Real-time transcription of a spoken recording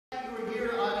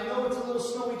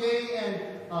day, and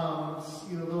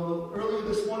earlier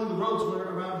this morning the roads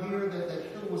were around here. That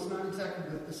hill was not exactly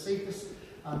the safest.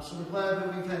 So we're glad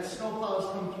that we've had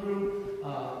snowplows come through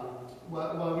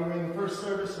while we were in the first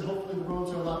service, and hopefully the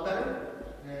roads are a lot better,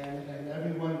 and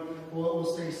everyone will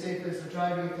stay safe as they're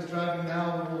driving. If they're driving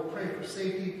now, we'll pray for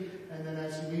safety. And then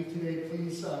as you leave today,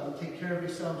 please take care of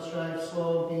yourselves, drive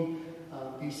slow,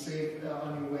 be safe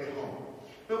on your way home.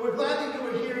 But we're glad that you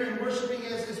are here and worshiping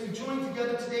as we join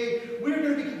together today. We're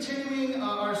going to be continuing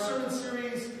our sermon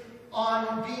series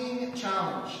on being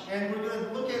challenged. And we're going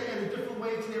to look at it in a different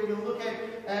way today. We're going to look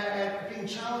at being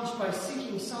challenged by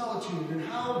seeking solitude and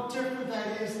how different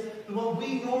that is than what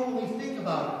we normally think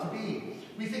about it to be.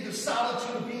 We think of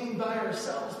solitude being by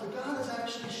ourselves, but God is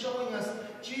actually showing us,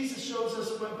 Jesus shows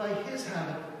us by his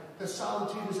habit, that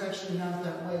solitude is actually not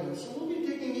that way. And so we'll be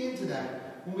digging into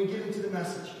that when we get into the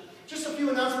message. Just a few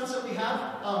announcements that we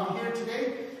have here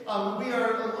today. We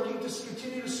are looking to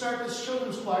continue to start this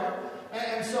children's choir.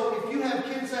 And so if you have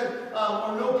kids that,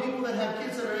 or know people that have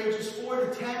kids that are ages 4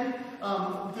 to 10,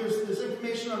 there's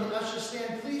information on the usher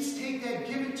stand. Please take that,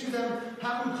 give it to them,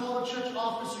 have them call the church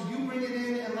office, or you bring it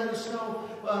in and let us know.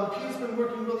 Peter's been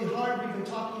working really hard. We've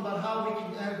been talking about how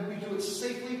we do it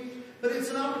safely. But it's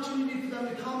an opportunity for them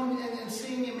to come and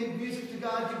sing and make music to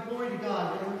God, give glory to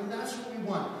God. And that's what we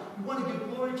want. We want to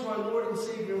give glory to our Lord and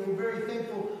Savior. And we're very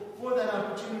thankful for that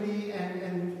opportunity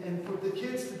and for the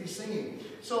kids to be singing.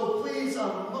 So please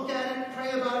look at it,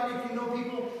 pray about it. If you know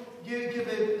people, give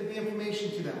the information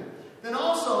to them. Then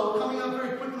also, coming up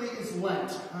very quickly is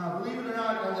Lent. Believe it or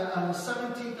not, on the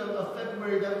 17th of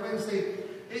February, that Wednesday,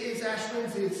 it is Ash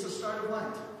Wednesday. It's the start of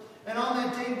Lent. And on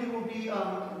that day, we will be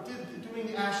doing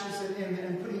the ashes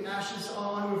and putting ashes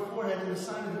on your forehead in the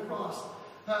sign of the cross.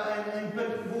 But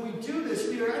when we do this,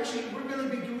 we're going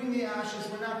to be doing the ashes.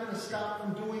 We're not going to stop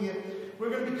from doing it. We're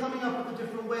going to be coming up with a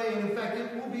different way. And in fact,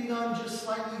 it will be done just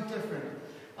slightly different.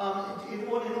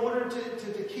 In order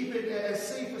to keep it as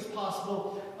safe as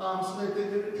possible, so that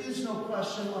there is no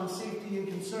question on safety and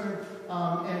concern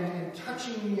and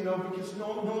touching, because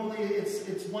normally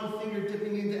it's one finger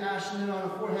dipping into ash and then on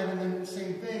the forehead and then the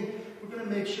same thing. We're going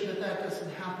to make sure that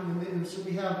doesn't happen. And so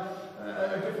we have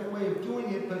a different way of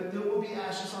doing it, but there will be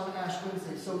ashes on Ash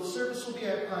Wednesday. So service will be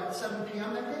at 7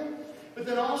 p.m. that day. But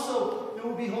then also, there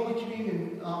will be Holy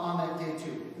Communion on that day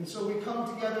too. And so we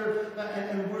come together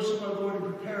and worship our Lord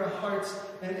and prepare our hearts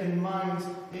and minds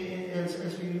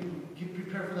as we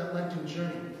prepare for that Lenten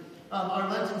journey. Our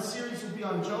Lenten series will be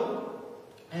on Job.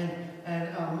 And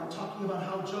talking about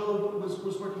how Job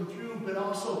was working through, but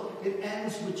also it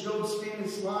ends with Job's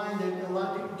famous line that a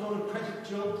lot of people don't credit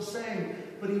Job to saying,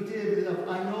 but he did,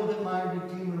 I know that my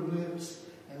Redeemer lives.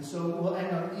 And so we'll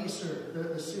end on Easter,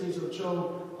 the series of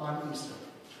Job on Easter.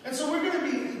 And so we're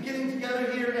going to be getting together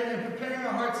here and preparing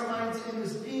our hearts and minds in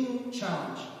this being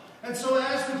challenge. And so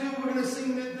as we do, we're going to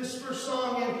sing this first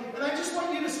song. And I just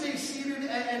want you to stay seated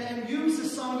and use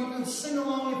this song. You can sing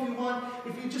along if you want.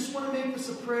 If you just want to make this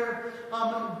a prayer,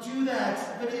 do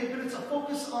that. But it's a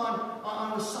focus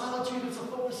on the solitude. It's a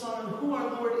focus on who our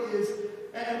Lord is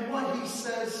and what he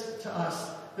says to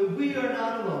us. That we are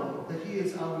not alone. That he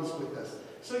is always with us.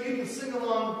 So you can sing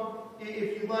along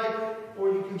if you like,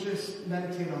 or you can just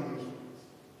meditate on these.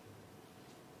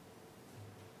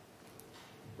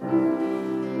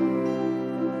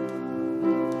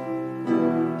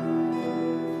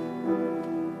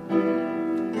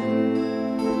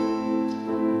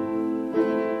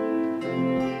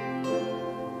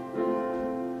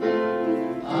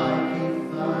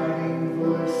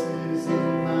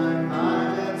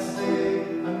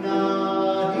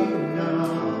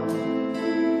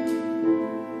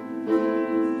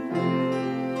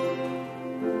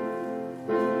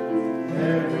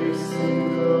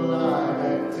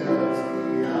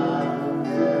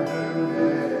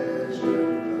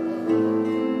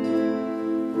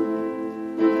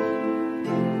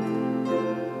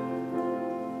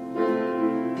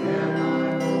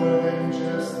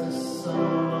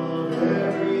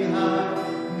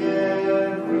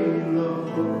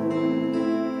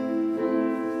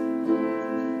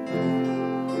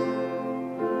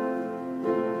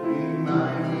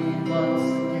 Once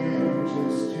again,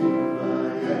 just who I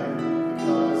am.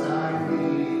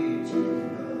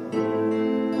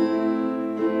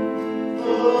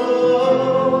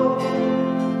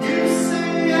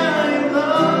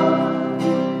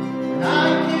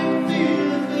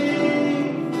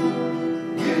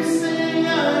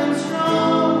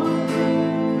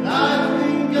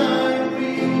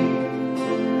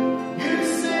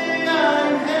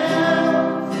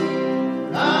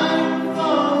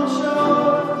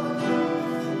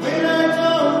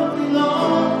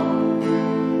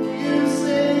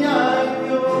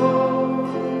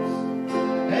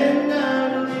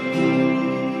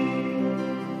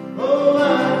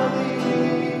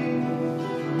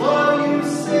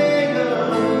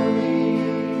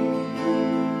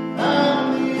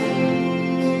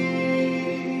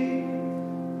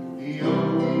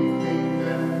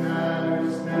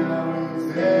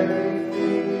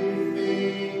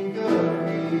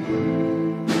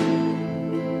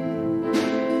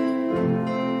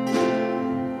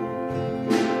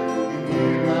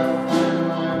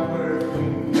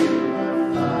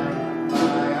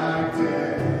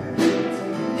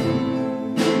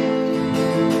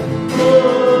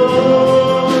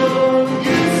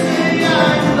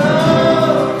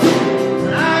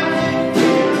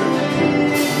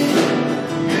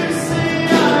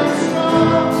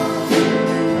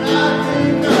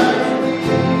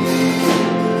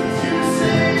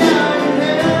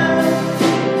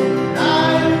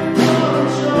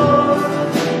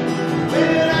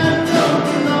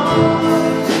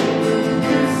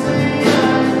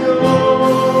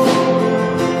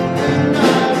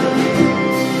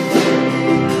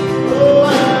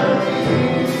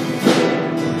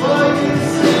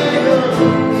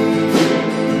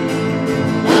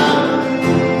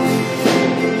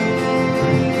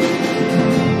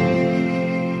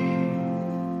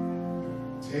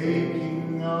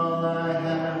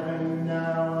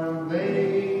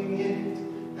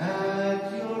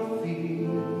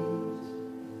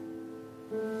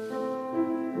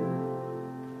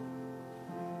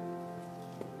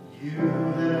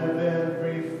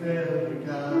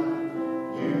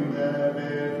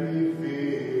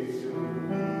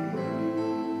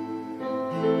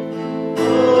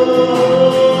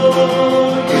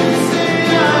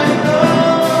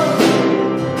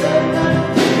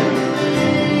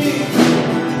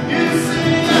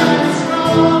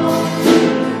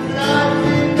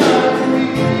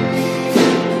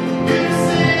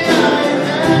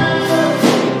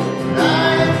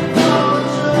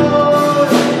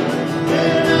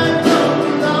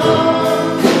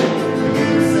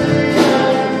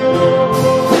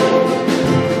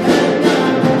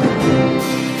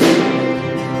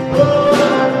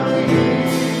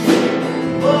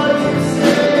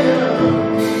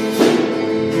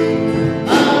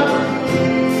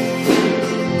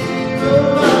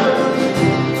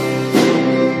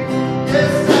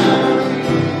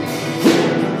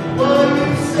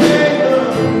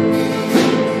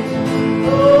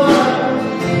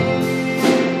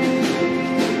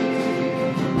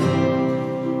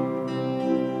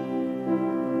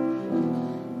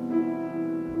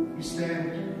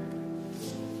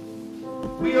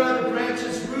 We are the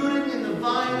branches rooted in the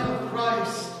vine of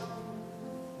Christ.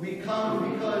 We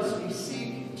come because we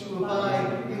seek to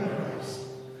abide in Christ.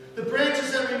 The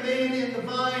branches that remain in the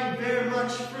vine bear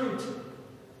much fruit.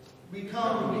 We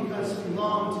come because we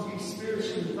long to be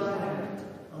spiritually vibrant,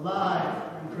 alive,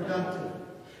 and productive.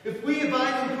 If we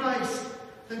abide in Christ,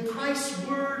 then Christ's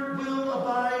word will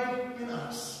abide in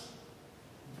us.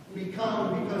 We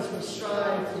come because we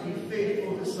strive to be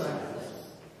faithful disciples.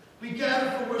 We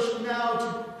gather for worship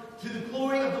now to the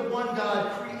glory of the one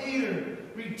God, Creator,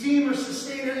 Redeemer,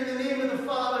 Sustainer, in the name of the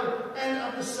Father, and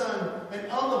of the Son, and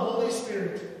of the Holy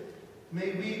Spirit.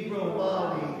 May we grow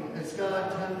bodily as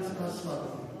God tends us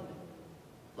lovingly.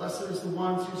 Blessed is the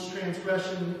one whose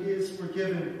transgression is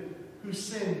forgiven, whose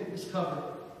sin is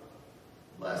covered.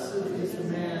 Blessed is the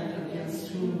man against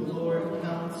whom the Lord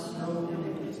counts no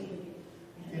iniquity,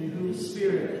 in whose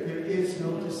spirit there is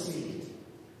no deceit.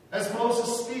 As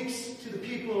Moses speaks to the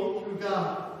people through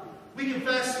God, we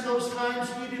confess in those times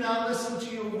we do not listen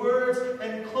to your words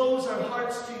and close our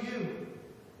hearts to you.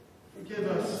 Forgive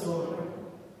us, Lord.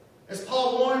 As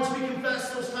Paul warns, we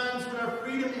confess those times when our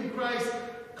freedom in Christ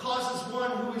causes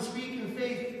one who is weak in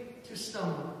faith to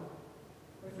stumble.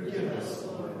 Forgive us,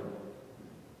 Lord.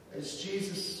 As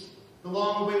Jesus, the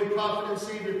long-awaited prophet and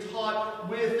Savior, taught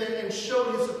with and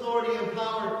showed his authority and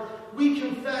power, we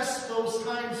confess those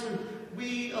times when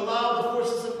we allow the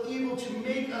forces of evil to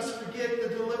make us forget the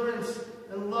deliverance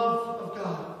and love of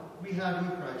God we have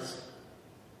in Christ.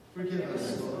 Forgive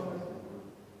us, Lord.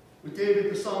 With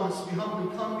David the psalmist, we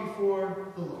humbly come before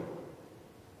the Lord.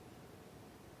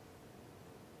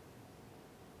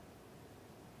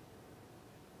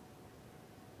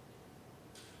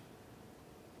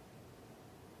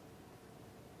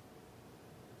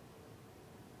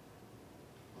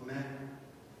 Amen.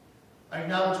 I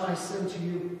acknowledge my sin to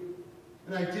you,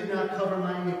 and I did not cover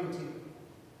my iniquity.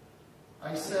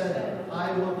 I said,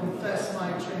 I will confess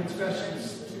my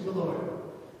transgressions to the Lord,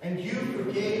 and you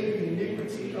forgave the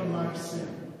iniquity of my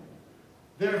sin.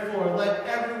 Therefore, let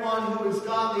everyone who is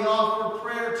godly offer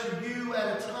prayer to you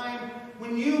at a time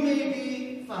when you may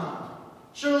be found.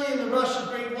 Surely in the rush of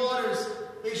great waters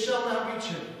they shall not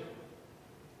reach it.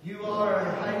 You are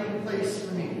a hiding place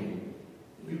for me.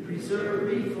 You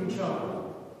preserve me from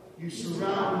trouble. You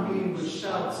surround me with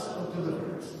shouts of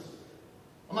deliverance.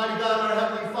 Almighty God, our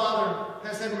Heavenly Father,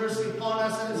 has had mercy upon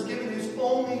us and has given his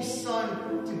only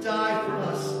Son to die for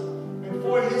us, and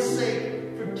for his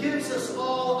sake forgives us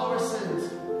all our sins.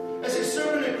 As a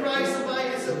servant of Christ and by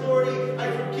his authority,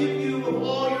 I forgive you of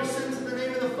all your sins in the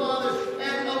name of the Father,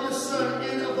 and of the Son,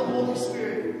 and of the Holy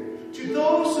Spirit. To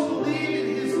those who believe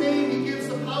in his name, he gives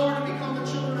the power to become the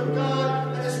children of God,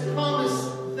 and has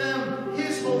promised them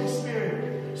his Holy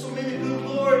Spirit. So may the good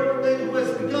Lord, who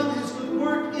has begun his good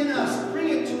work in us, bring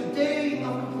it to the day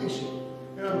of completion.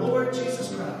 In our Lord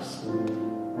Jesus Christ.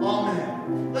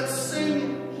 Amen. Let's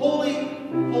sing Holy,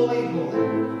 Holy,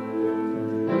 Holy.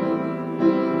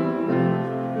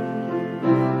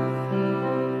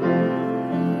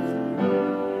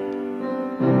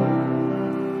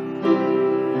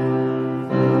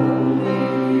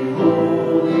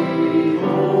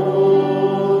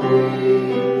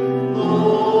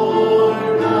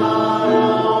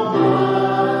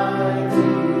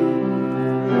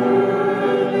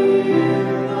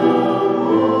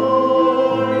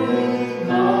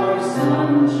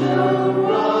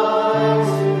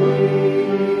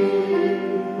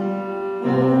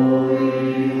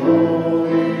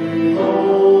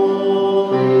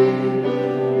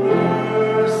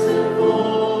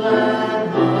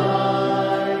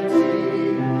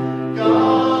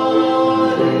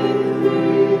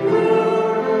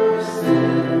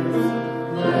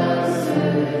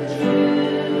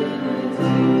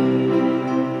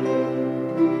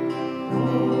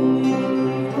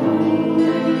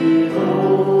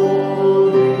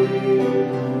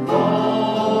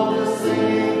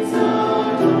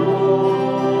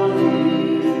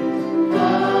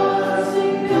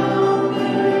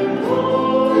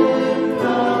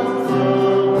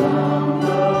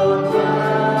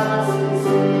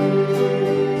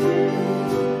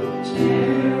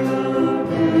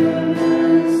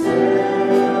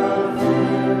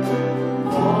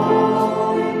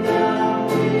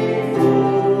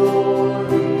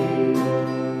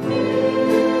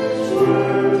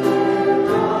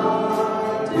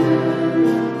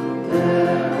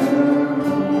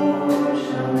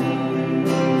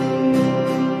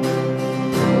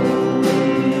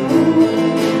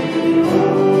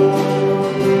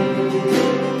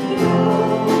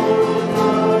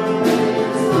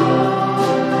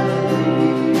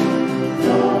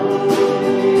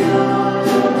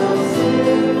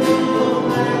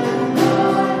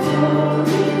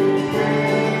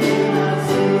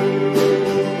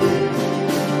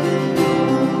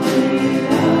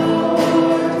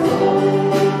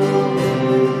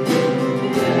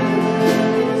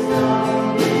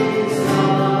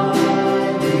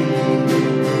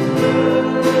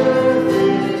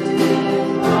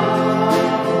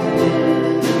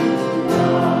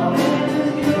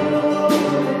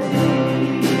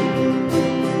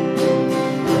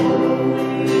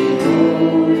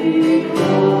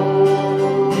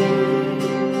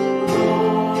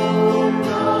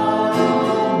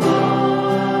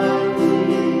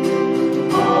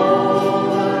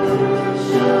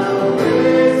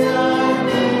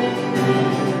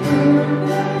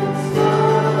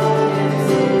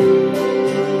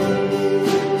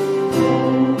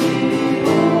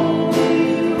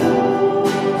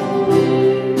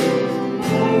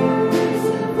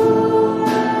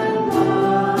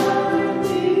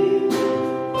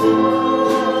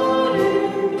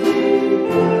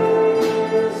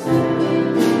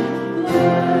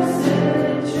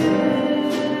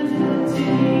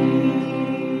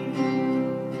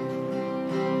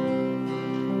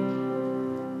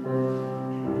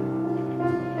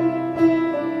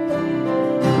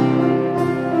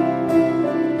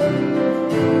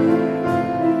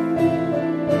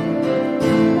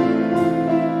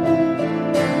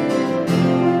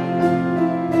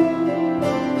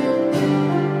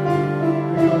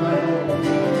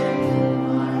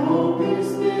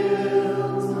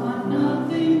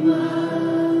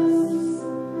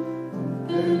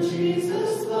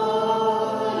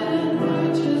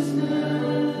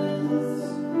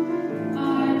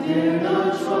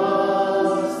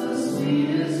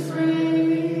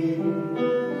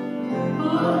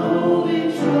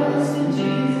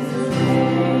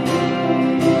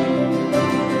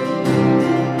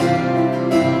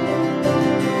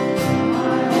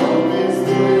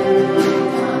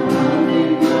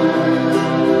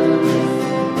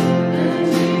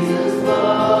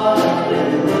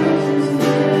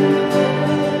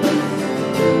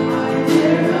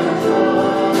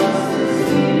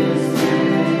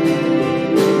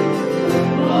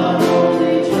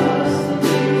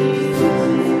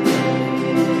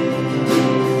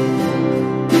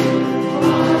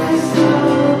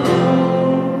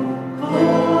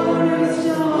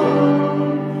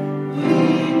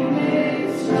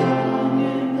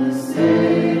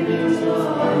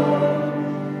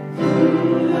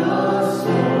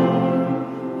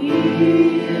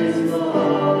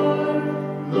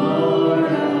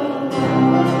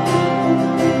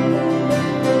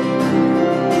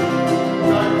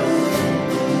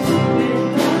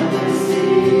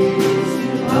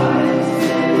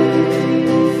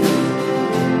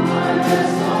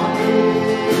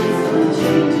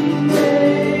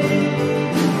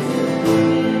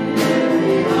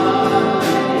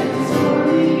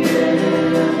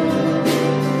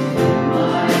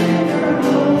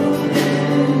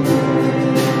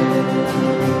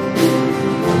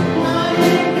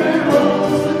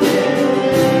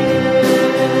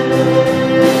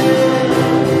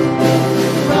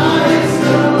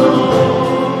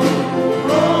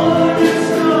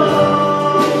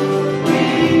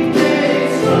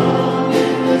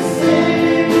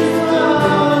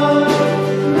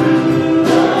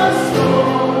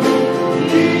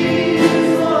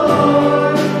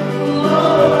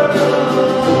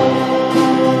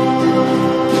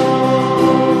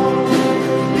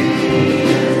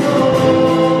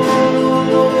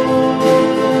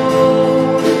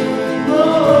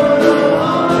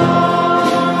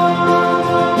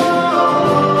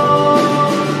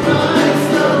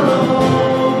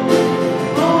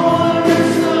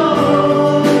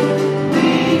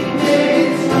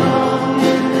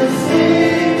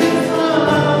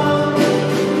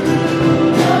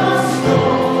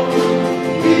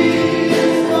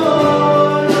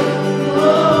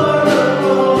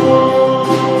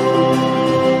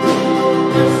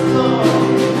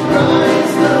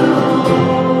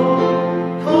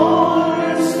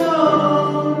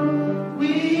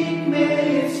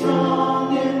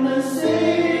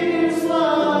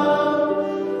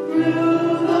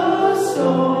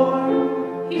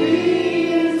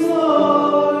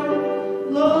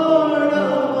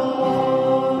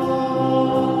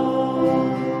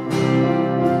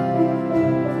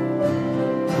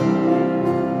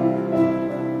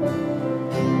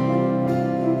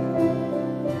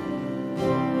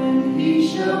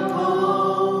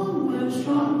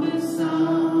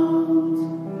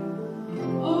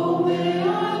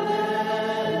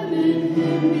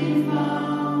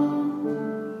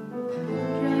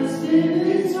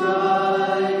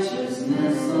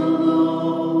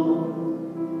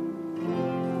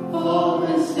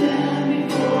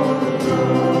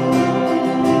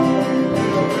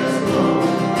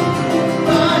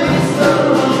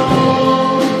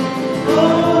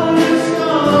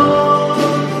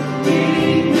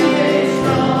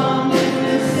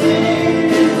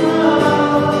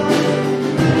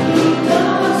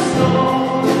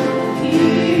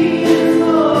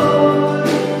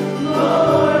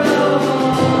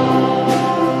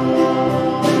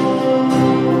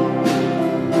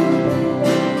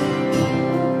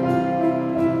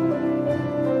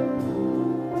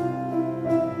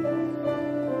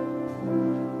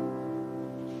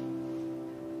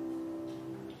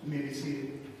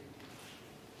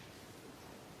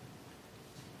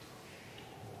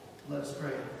 Let us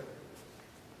pray.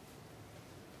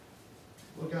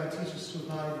 Lord God, teach us to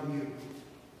abide in you.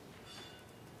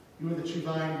 You are the true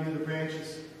vine, you are the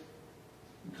branches.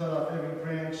 You cut off every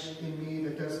branch in me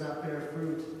that does not bear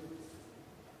fruit.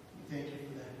 We thank you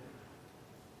for that.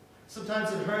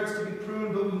 Sometimes it hurts to be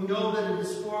pruned, but we know that it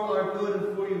is for our good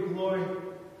and for your glory.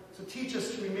 So teach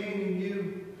us to remain in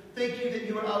you. Thank you that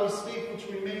you are always faithful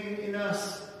to remain in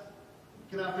us.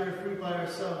 We cannot bear fruit by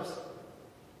ourselves.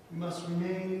 We must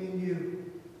remain in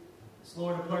you. As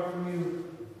Lord, apart from you,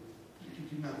 we can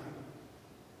do nothing.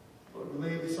 Lord, we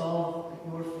lay this all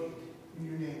at your feet. In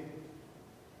your name.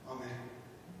 Amen.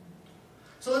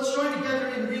 So let's join together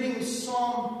in reading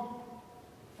Psalm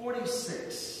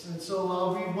 46. And so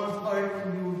I'll read one part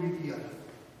and you will read the other.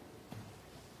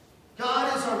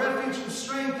 God is our refuge and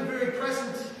strength, a very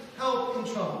present help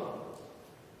in trouble.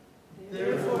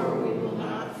 Therefore we will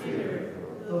not fear,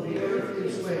 though the earth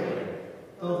gives way,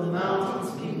 though the mountains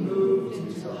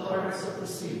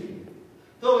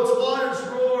waters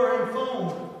roar and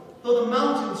foam, though the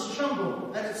mountains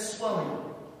tremble at its swelling.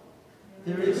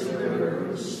 There is a river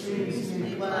whose streams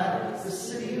make glad the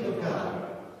city of God,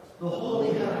 the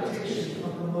holy habitation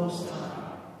of the Most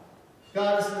High.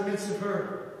 God is in the midst of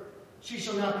her. She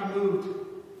shall not be moved.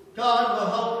 God will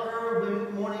help her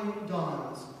when morning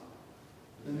dawns.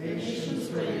 The nations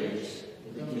rage,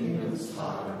 the kingdoms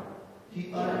totter.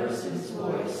 He utters his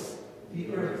voice,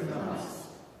 the earth melts.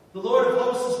 The Lord of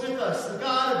hosts is with us. The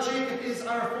God of Jacob is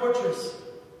our fortress.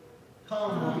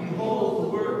 Come, behold the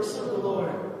works of the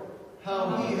Lord,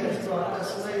 how he has brought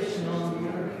desolation on the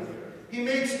earth. He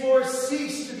makes wars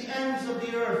cease to the ends of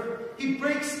the earth. He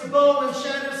breaks the bow and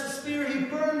shatters the spear. He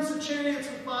burns the chariots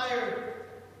with fire.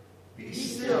 Be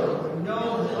still and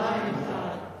know that I am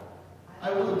God.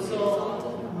 I will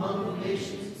exalt among the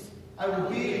nations. I will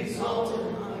be exalted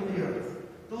among the earth.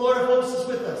 The Lord of hosts is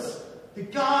with us. The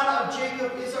God of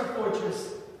Jacob is our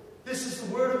fortress. This is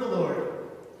the word of the Lord.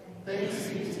 Thanks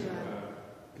be to God.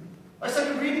 Our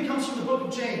second reading comes from the book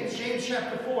of James, James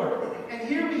chapter 4. And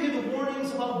here we hear the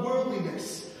warnings about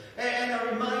worldliness and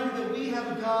a reminder that we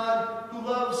have a God who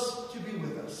loves to be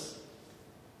with us.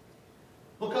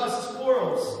 What causes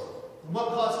quarrels? And what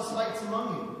causes fights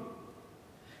among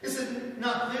you? Is it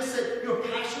not this, that your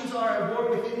passions are at war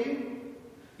within you?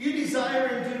 You desire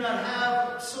and do not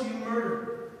have, so you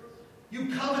murder. You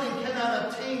covet and cannot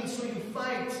obtain, so you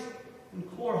fight and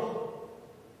quarrel.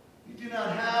 You do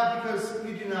not have because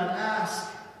you do not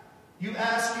ask. You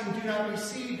ask and do not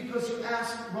receive because you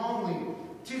ask wrongly,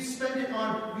 to spend it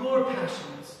on your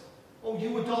passions. Oh,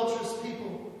 you adulterous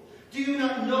people, do you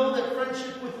not know that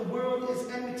friendship with the world is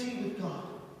enmity with God?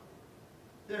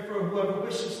 Therefore, whoever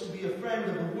wishes to be a friend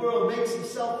of the world makes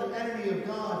himself an enemy of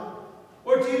God.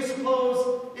 Or do you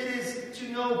suppose it is to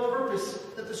no purpose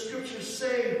that the Scriptures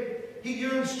say he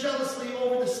yearns jealously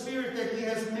over the Spirit that he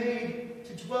has made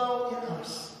to dwell in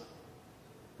us?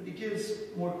 But he gives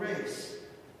more grace.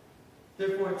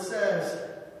 Therefore it says,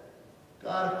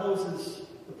 God opposes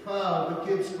the proud, but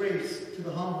gives grace to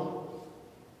the humble.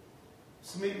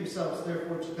 Submit yourselves,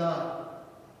 therefore, to God.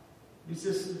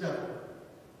 Resist the devil,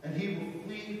 and he will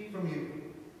flee from you.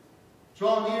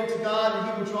 Draw near to God,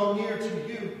 and he will draw near to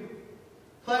you.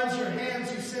 Cleanse your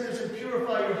hands, you sinners, and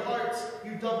purify your hearts,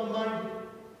 you double-minded.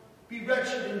 Be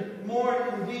wretched and mourn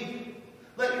and weep.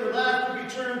 Let your laughter be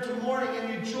turned to mourning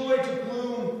and your joy to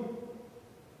gloom.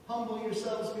 Humble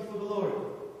yourselves before the Lord,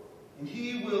 and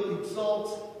he will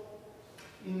exalt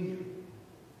in you.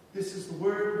 This is the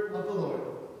word of the Lord.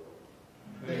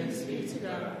 Thanks be to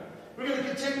God. We're going to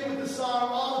continue with the song.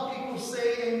 All the people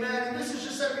say amen. And this is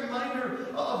just that reminder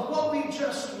of what we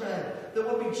just read. That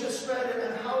what we just read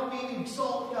and how we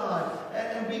exalt God.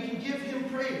 And we can give him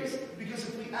praise. Because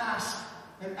if we ask,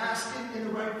 and ask him in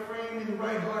the right frame, in the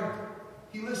right heart,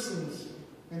 he listens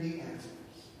and he answers.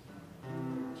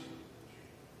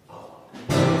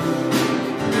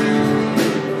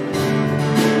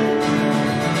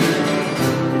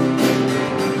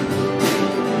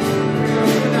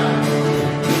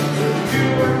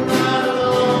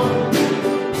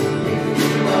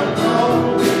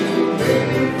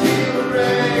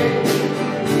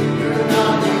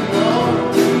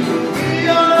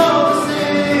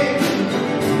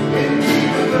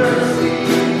 Mercy,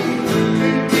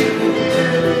 and give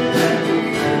it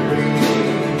every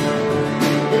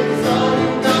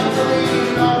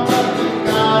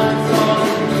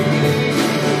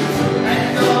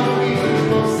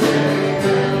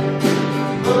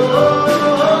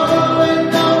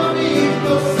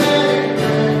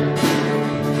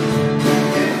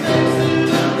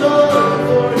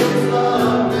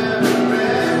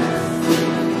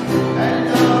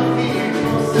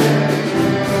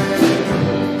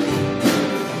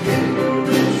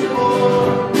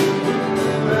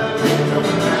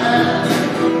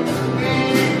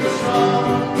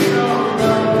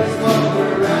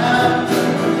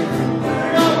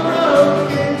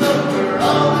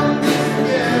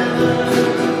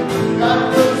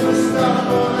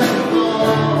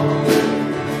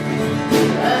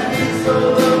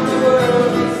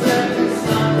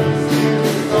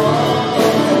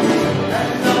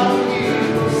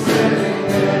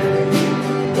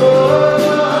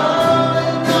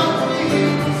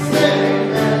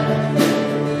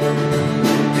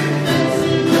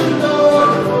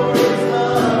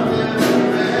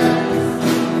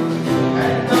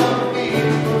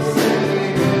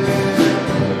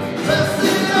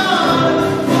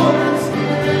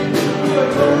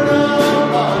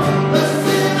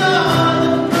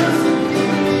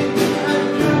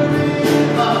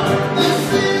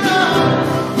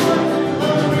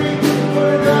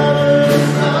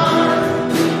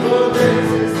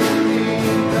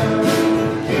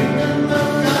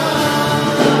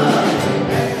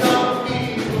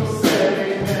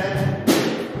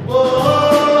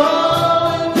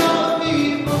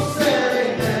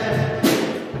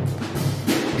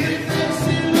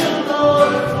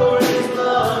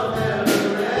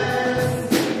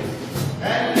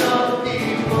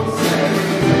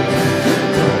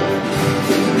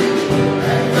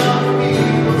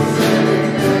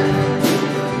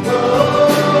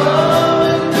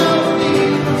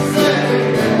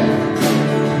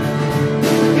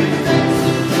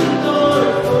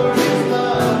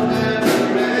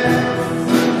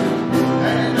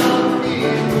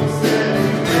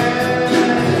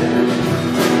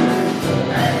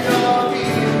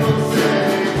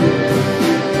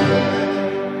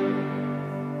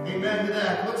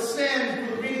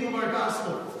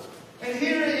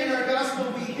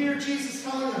Jesus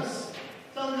telling us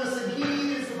that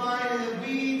he is the vine and that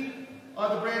we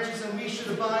are the branches and we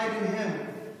should abide in him.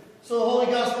 So the Holy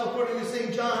Gospel according to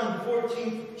St. John, the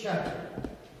 14th chapter.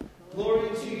 Glory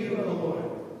to you, O Lord.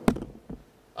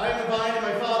 I am the vine and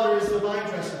my Father is the vine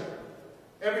dresser.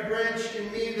 Every branch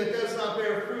in me that does not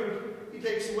bear fruit, he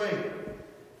takes away.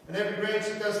 And every branch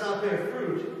that does not bear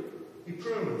fruit, he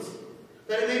prunes,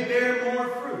 that it may bear more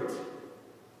fruit.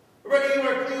 Already you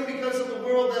are clean because of the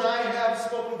word that I have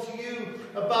spoken to you.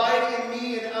 Abide in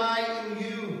me and I in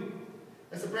you.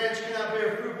 As the branch cannot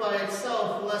bear fruit by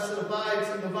itself unless it abides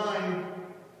in the vine,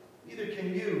 neither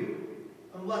can you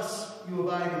unless you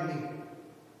abide in me.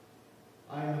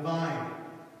 I am the vine.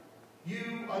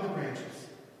 You are the branches.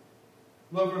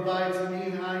 Whoever abides in me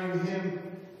and I in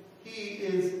him, it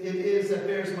is that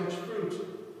bears much fruit.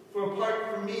 For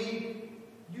apart from me,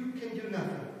 you can do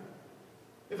nothing.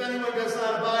 If anyone does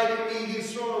not abide in me, he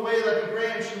is thrown away like a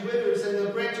branch and withers, and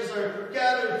the branches are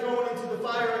gathered, thrown into the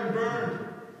fire, and burned.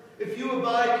 If you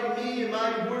abide in me, and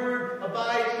my word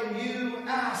abide in you,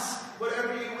 ask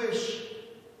whatever you wish,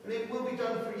 and it will be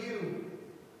done for you.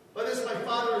 By this my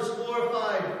Father is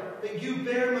glorified, that you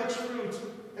bear much fruit,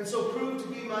 and so prove to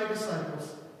be my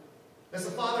disciples. As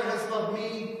the Father has loved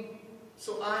me,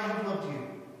 so I have loved you.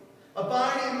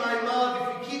 Abide in my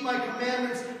love. If you keep my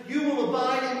commandments, you will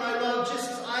abide in my love, just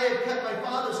as I have kept my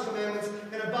Father's commandments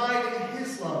and abide in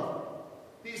his love.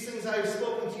 These things I have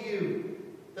spoken to you,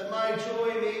 that my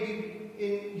joy may be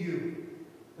in you,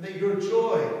 and that your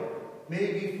joy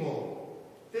may be full.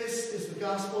 This is the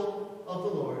gospel of the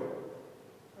Lord.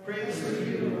 Praise to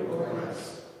you, O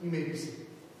Christ. You may be seated.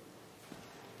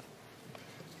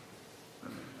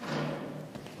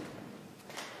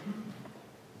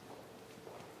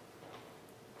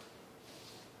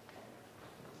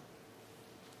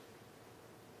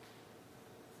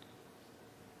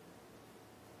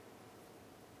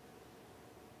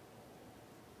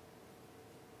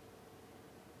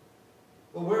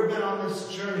 Well, we've been on this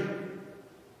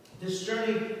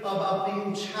journey about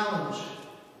being challenged.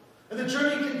 And the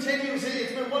journey continues.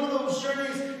 It's been one of those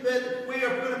journeys that we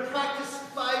are going to practice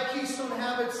 5 keystone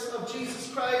habits of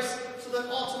Jesus Christ so that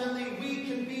ultimately we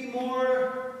can be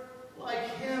more like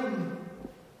him.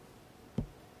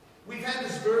 We've had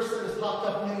this verse that has popped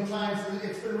up many times.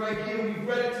 It's been right here. We've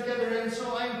read it together. And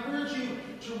so I encourage you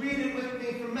to read it with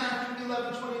me from Matthew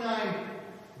 11:29.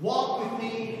 Walk with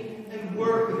me and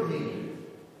work with me.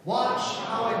 Watch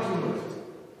how I do it.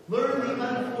 Learn the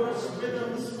unforced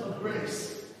rhythms of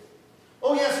grace.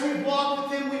 Oh yes, we've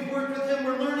walked with him, we've worked with him,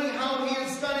 we're learning how he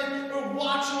has done it, we're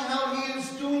watching how he is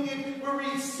doing it, we're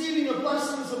receiving the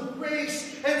blessings of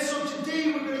grace. And so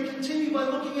today we're going to continue by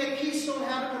looking at keystone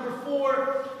habit number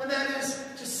 4, and that is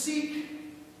to seek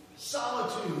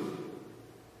solitude.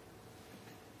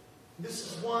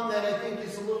 This is one that I think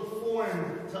is a little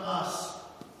foreign to us.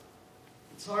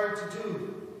 It's hard to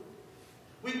do.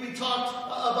 We talked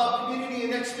about community,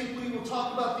 and next week we will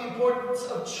talk about the importance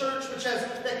of church, which has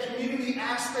that community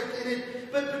aspect in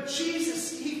it. But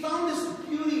Jesus, he found this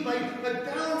beauty by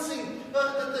balancing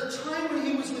the time when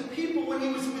he was with people, when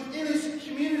he was within his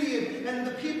community, and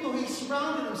the people he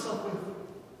surrounded himself with,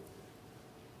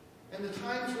 and the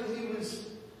times when he was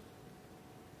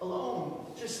alone,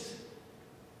 just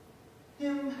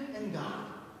him and God.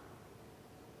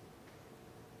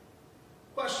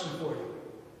 Question for you.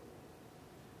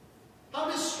 How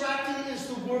distracting is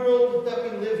the world that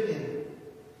we live in?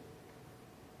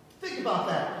 Think about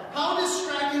that. How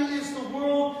distracting is the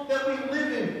world that we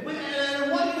live in? And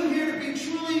I want you here to be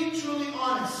truly, truly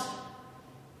honest.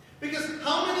 Because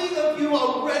how many of you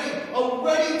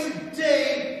already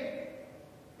today,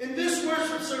 in this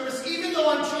worship service, even though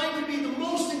I'm trying to be the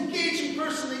most engaging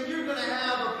person that you're going to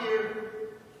have up here,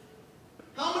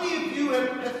 how many of you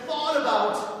have thought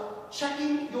about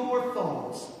checking your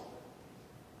phones?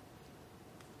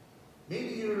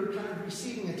 Maybe you're kind of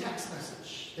receiving a text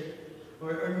message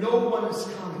or no one is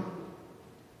coming.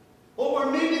 Or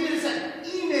maybe there's an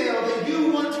email that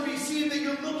you want to receive that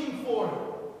you're looking for.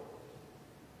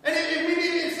 And maybe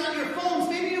it's not your phones.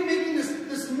 Maybe you're making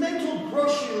this mental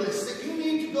grocery list that you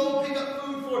need to go pick up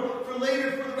food for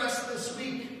later for the rest of this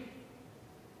week.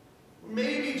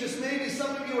 Maybe, just maybe,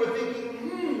 some of you are thinking,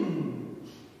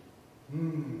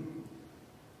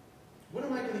 what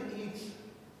am I going to eat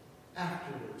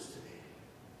afterwards today?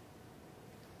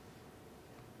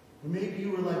 Or maybe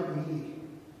you were like me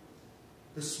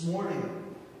this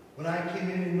morning when I came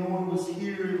in and no one was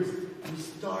here. It was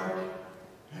dark.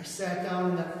 And I sat down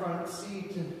in that front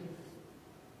seat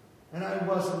and I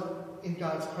wasn't in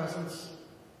God's presence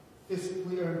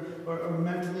physically or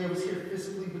mentally. I was here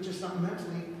physically, but just not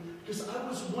mentally. Because I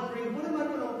was wondering, what am I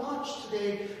going to watch watch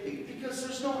today because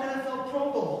there's no NFL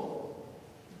Pro Bowl.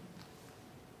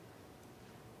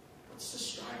 What's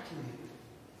distracting you?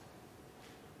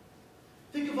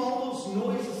 Think of all those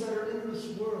noises that are in this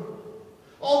world.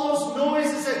 All those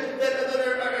noises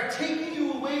that are taking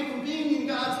you away from being in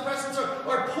God's presence,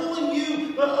 are pulling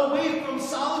you away from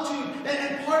solitude.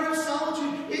 And part of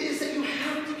solitude is that you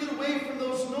have to get away from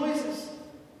those noises.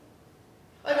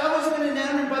 I've always been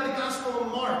enamored by the Gospel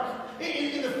of Mark.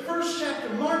 In the first chapter,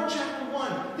 Mark chapter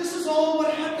 1, this is all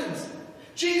what happens.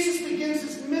 Jesus begins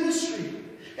his ministry.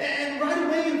 And right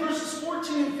away in verses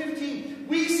 14 and 15,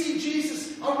 we see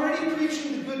Jesus already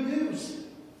preaching the good news.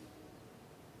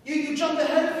 You jump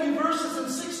ahead a few verses in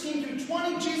 16 through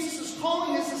 20, Jesus is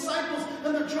calling his disciples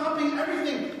and they're dropping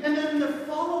everything and then they're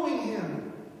following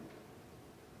him.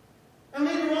 And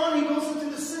later on he goes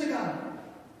into the synagogue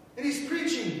and he's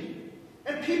preaching.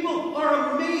 And people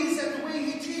are amazed at the way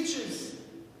he teaches.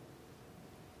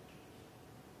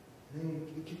 And then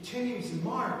he continues in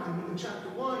Mark in chapter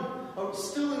 1,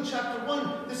 still in chapter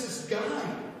 1, this is a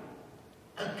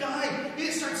guy,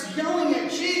 he starts yelling at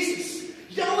Jesus.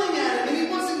 Yelling at him, and he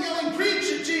wasn't yelling, "Preach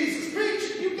it, Jesus, preach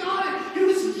it, you got it." He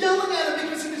was yelling at him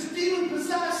because he was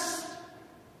demon-possessed.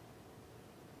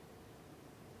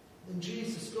 Then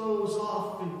Jesus goes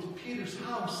off into Peter's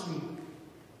house and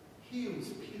he heals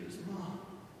Peter's mom.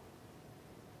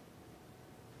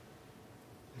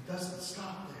 It doesn't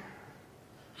stop there.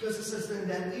 Because it says then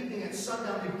that evening at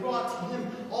sundown, they brought to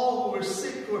him all who were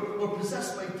sick or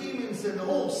possessed by demons, and the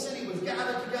whole city was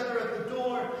gathered together at the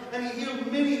door. And he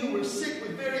healed many who were sick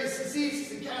with various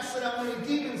diseases and casted out many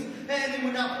demons. And he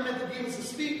would not permit the demons to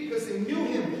speak because they knew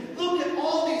him. Look at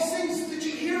all these things. Did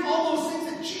you hear all those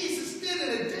things that Jesus did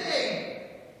in a day?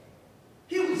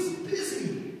 He was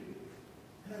busy.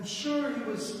 And I'm sure he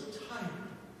was tired.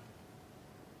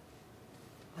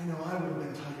 I know I would have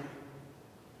been tired.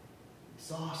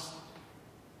 Exhausted.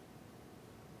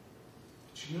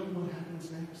 But you know what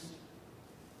happens next?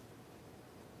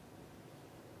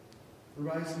 We're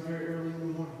rising very early in the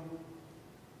morning,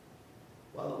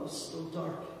 while it was still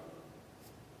dark.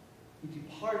 He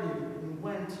departed and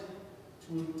went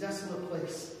to a desolate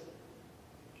place,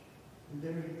 and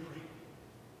there he prayed.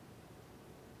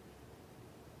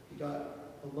 He got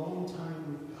alone time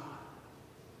with God.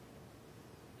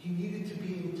 He needed to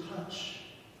be in touch.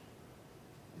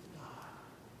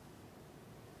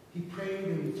 He prayed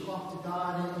and he talked to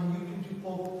God, and you can do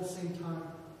both at the same time.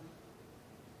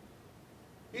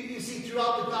 You see,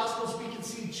 throughout the Gospels, we can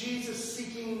see Jesus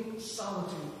seeking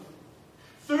solitude.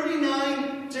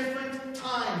 39 different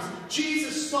times,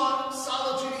 Jesus sought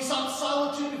solitude. He sought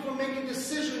solitude before making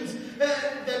decisions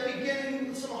that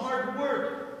began some hard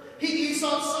work. He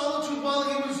sought solitude while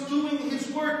he was doing his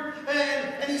work,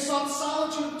 and he sought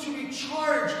solitude to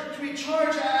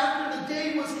recharge after the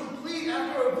day was complete,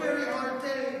 after a very hard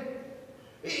day.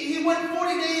 He went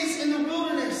 40 days in the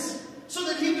wilderness so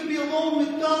that he could be alone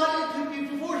with God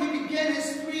before he began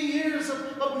his 3 years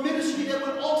of ministry that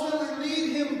would ultimately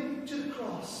lead him to the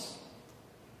cross.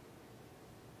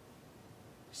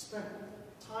 He spent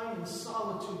time in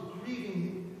solitude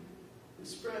grieving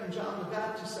his friend John the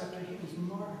Baptist after he was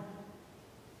martyred.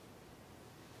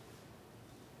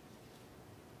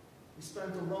 He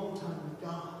spent alone time with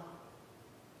God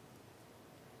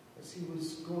as he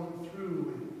was going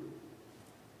through and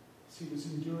as he was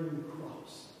enduring the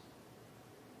cross.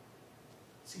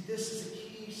 See, this is a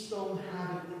keystone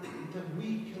habit that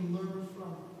we can learn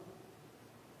from.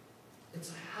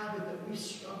 It's a habit that we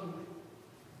struggle with.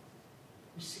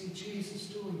 We see Jesus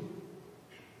doing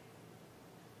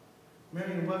it.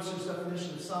 Merriam-Webster's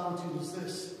definition of solitude is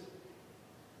this: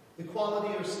 the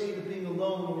quality or state of being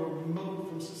alone or remote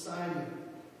from society,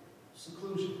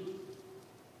 seclusion.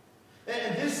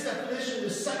 And this definition, the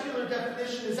secular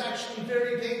definition, is actually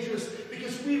very dangerous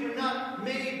because we were not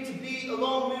made to be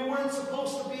alone. We weren't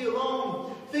supposed to be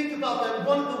alone. Think about that.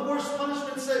 One of the worst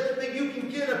punishments that you can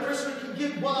get, a prisoner can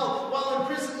get while in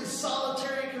prison, is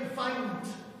solitary confinement.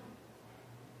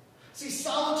 See,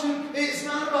 solitude is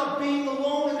not about being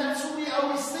alone, and that's what we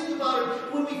always think about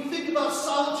it. When we think about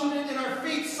solitude in our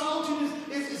faith, solitude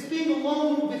is being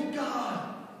alone with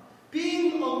God.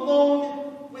 Being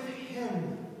alone with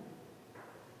Him.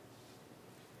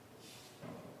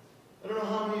 I don't know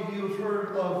how many of you have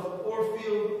heard of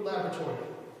Orfield Laboratory.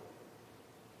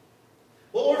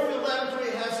 Well, Orfield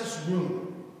Laboratory has this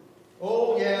room.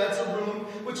 Oh yeah, it's a room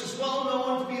which is well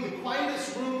known to be the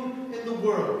quietest room in the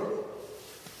world.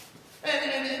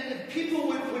 And people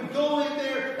would go in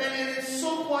there, and it's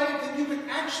so quiet that you can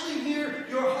actually hear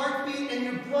your heartbeat and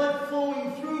your blood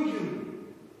flowing through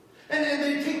you. And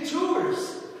they take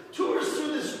tours through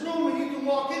this room, and you can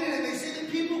walk in it, and they say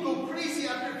that people go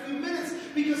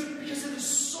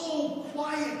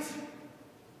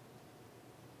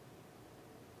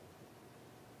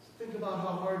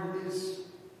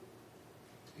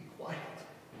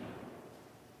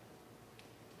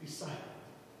be silent?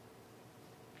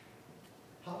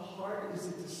 How hard is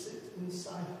it to sit in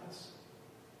silence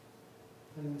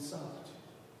and in solitude?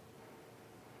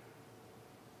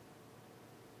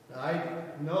 Now, I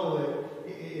know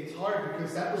it's hard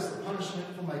because that was the punishment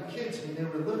for my kids when they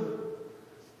were little.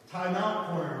 Time-out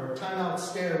corner or time-out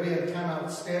stare. We had a time-out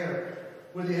stare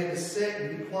where they had to sit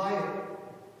and be quiet,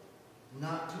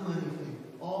 not do anything,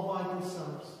 all by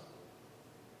themselves.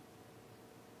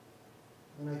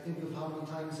 And I think of how many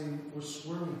times they were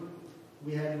squirming.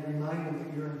 We had to remind them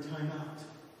that you're in time-out.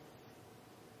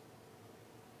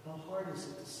 How hard is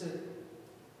it to sit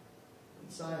in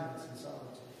silence and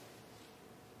solitude?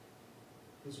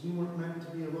 Because we weren't meant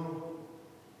to be alone.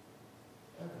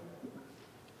 Ever.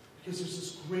 Because there's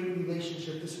this great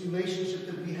relationship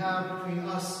that we have between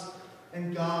us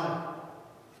and God.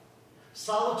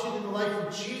 Solitude in the life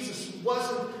of Jesus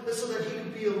wasn't so that he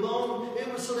could be alone.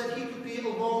 It was so that he could be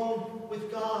alone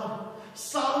with God.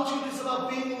 Solitude is about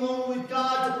being alone with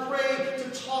God, to pray, to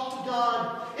talk to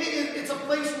God. It's a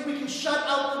place where we can shut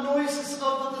out the noises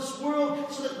of this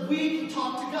world so that we can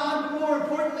talk to God, but more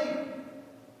importantly,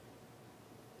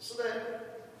 so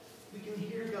that we can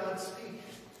hear God speak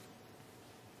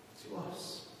to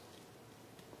us.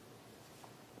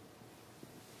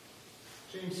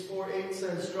 James 4:8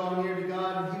 says, draw near to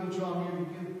God and he will draw near to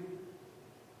you.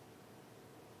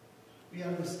 We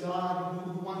have this God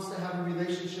who wants to have a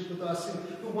relationship with us,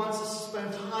 who wants us to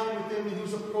spend time with him, and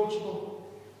who's approachable.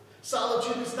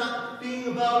 Solitude is not being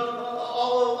about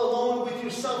all alone with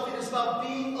yourself. It is about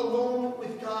being alone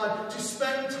with God, to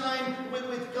spend time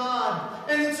with God.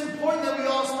 And it's important that we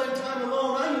all spend time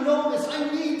alone. I know this.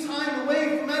 I need time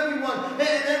away from everyone and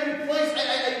every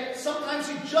place. Sometimes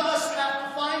you just have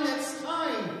to find that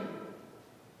time.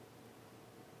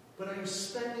 But are you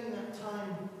spending that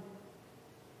time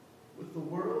with the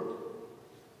world?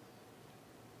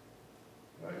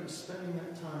 Or are you spending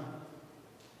that time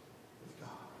with God?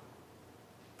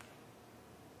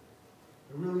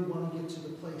 I really want to get to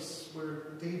the place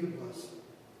where David was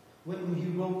when he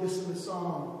wrote this in the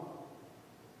Psalm.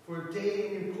 For a day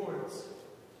in your courts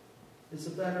is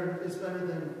better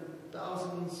than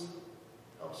thousands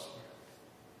elsewhere.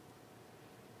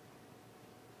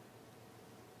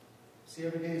 See,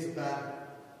 every day is a battle.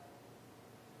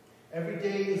 Every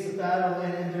day is a battle,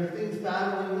 and there are things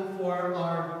battling for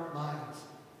our minds.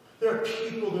 There are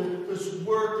people, there's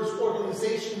work, there's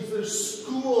organizations, there's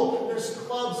school, there's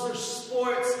clubs, there's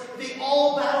sports. They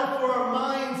all battle for our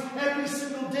minds every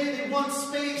single day. They want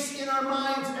space in our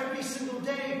minds every single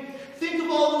day. Think of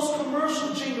all those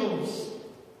commercial jingles.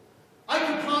 I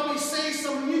could probably say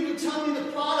some, and you could tell me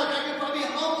the product. I could probably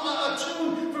hum a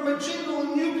tune from a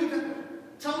jingle, and you could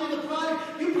tell me the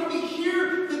product. You probably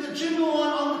hear the jingle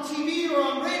on the TV or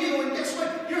on radio, and guess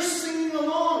what? You're singing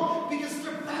along because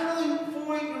they're battling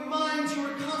for your minds. You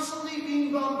are constantly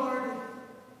being bombarded.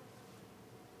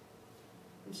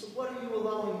 And so what are you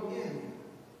allowing in?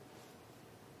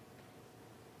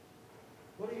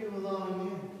 What are you allowing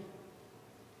in?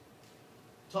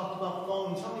 Talked about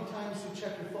phones. How many times do you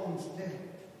check your phones a day?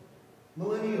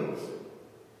 Millennials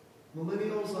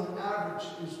on average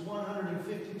is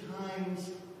 150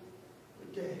 times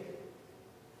a day.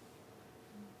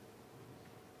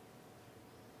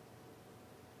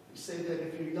 We say that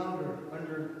if you're younger,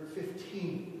 under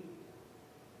 15,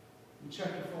 you check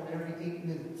your phone every 8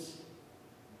 minutes,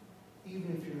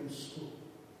 even if you're in school.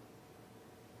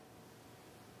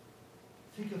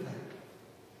 Think of that.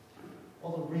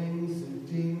 All the rings and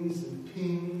dings and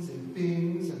pings and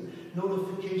bings and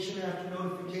notification after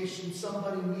notification.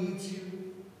 Somebody needs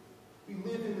you. We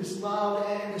live in this loud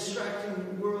and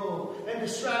distracting world, and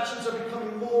distractions are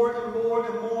becoming more and more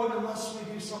and more unless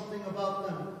we do something about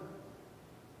them.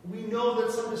 We know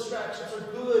that some distractions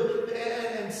are good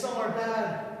and some are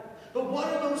bad. But what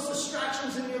are those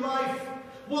distractions in your life?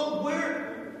 What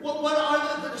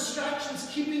are the distractions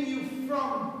keeping you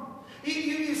from?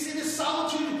 You see, this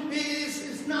solitude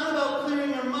is not about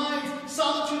clearing our minds.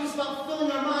 Solitude is about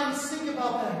filling our minds. Think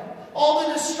about that. All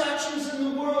the distractions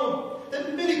in the world.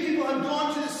 That many people have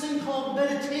gone to this thing called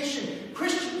meditation.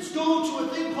 Christians go to a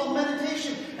thing called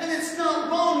meditation. And it's not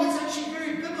wrong. It's actually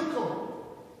very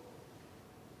biblical.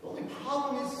 The only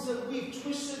problem is that we've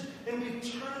twisted and we've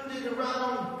turned it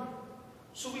around.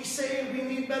 So we say we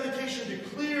need meditation to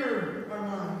clear our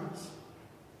minds.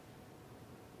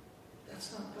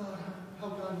 That's not God, how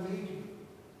God made you.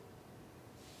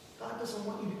 God doesn't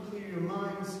want you to clear your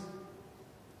minds.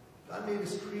 God made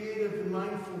us creative and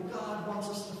mindful. God wants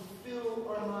us to fill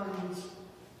our minds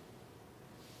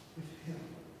with Him.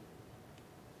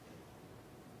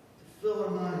 To fill our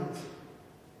minds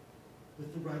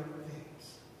with the right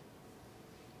things.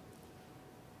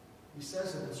 He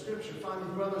says it in Scripture.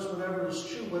 Finally, brothers, whatever is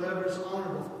true, whatever is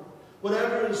honorable,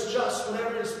 whatever is just,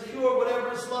 whatever is pure,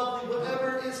 whatever is lovely,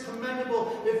 whatever is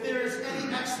commendable, if there is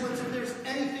any excellence, if there is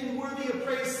anything worthy of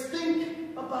praise,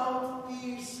 think about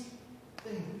these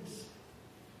things.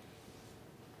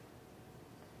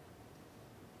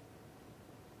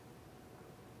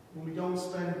 When we don't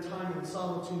spend time in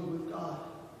solitude with God,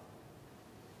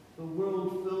 the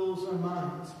world fills our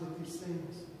minds with these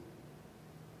things.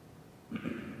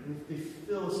 And if they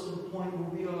fill us to the point where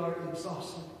we are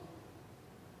exhausted,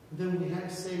 then we have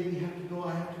to say, we have to go,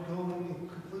 I have to go and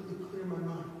completely clear my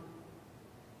mind.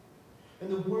 And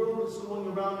the world is going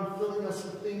around and filling us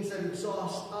with things that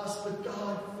exhaust us, but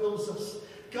God fills us.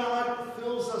 God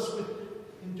fills us with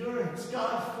endurance.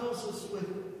 God fills us with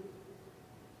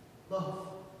love,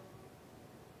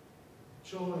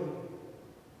 joy,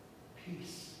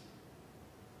 peace,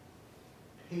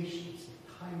 patience,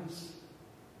 kindness,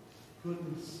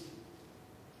 goodness,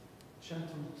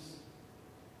 gentleness,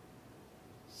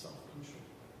 self-control.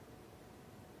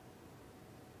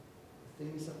 The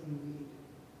things that we need.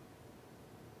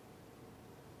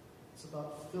 It's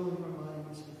about filling our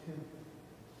minds with Him.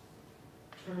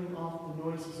 Turning off the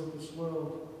noises of this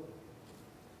world,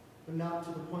 but not to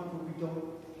the point where we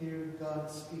don't hear God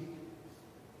speak.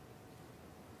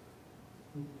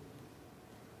 The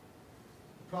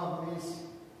problem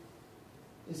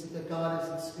isn't that God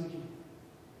isn't speaking.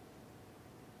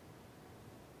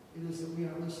 It is that we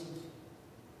aren't listening.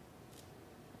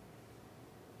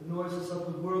 The noises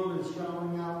of the world is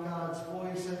drowning out God's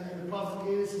voice, and the problem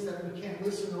is that we can't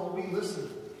listen. Oh, we listen.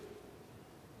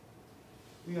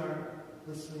 We aren't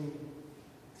listening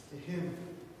to Him.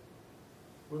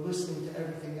 We're listening to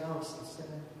everything else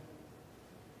instead.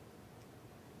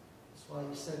 That's why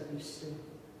He said, be still.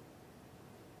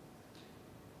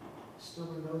 Still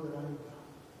to know that I am God.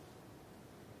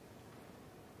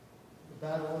 The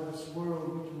battle of this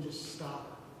world, we can just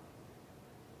stop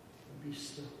and be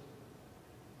still.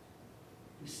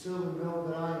 Be still and know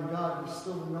that I am God. Be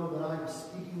still and know that I am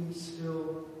speaking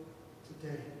still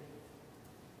today.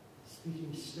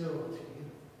 Speaking still to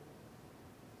you.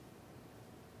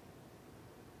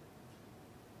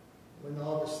 When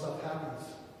all this stuff happens,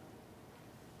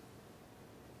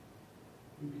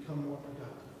 we become more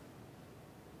productive.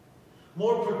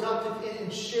 More productive in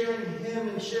sharing Him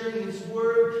and sharing His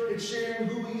Word and sharing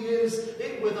who He is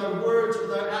with our words,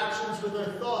 with our actions, with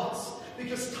our thoughts.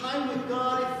 Because time with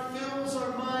God, it fills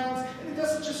our minds, and it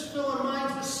doesn't just fill our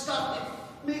minds with stuff,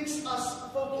 it makes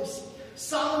us focus.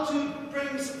 Solitude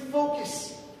brings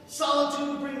focus. Solitude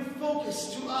will bring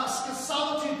focus to us, because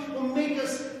solitude will make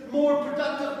us more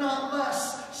productive, not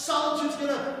less. Solitude is going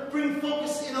to bring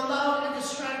focus in a loud and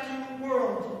distracting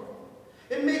world.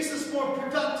 It makes us more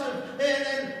productive,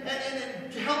 and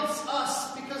it helps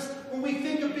us, because when we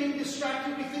think of being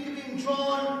distracted, we think of being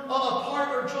drawn apart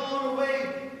or drawn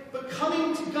away. But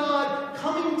coming to God,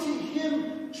 coming to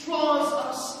Him, draws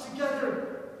us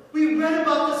together. We read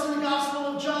about this in the Gospel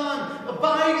of John.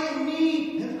 Abide in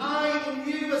me, and I in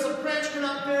you, as a branch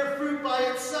cannot bear fruit by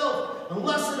itself,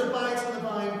 unless it abides in the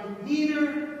vine.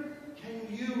 Neither can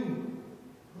you,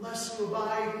 unless you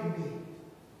abide in me.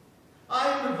 I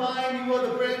am the vine, you are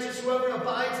the branches. Whoever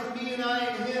abides in me and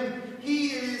I in him,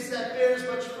 he it is that bears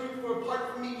much fruit, for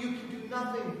apart from me you can do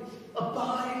nothing.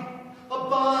 Abide.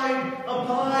 Abide,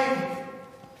 abide.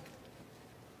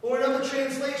 Or in other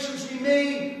translations,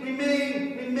 remain,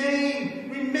 remain, remain,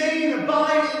 remain,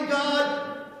 abide in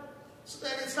God. So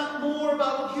that it's not more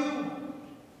about you.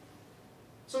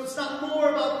 So it's not more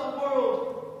about the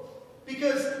world.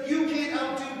 Because you can't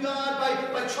outdo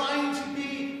God by trying to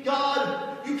be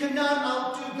God. You cannot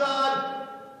outdo God.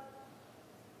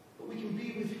 But we can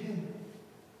be with Him.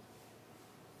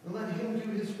 And let Him do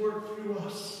His work through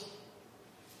us.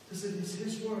 Because it is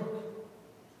His work.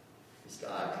 Because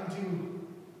God can do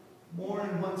more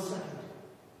in 1 second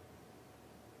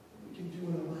than we can do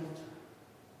in a lifetime.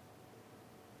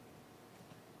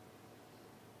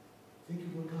 Think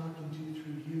of what God can do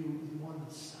through you in 1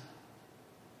 second.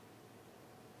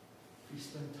 If you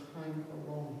spend time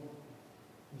alone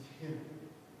with Him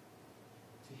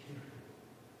to hear Him.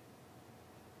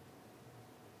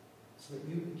 So that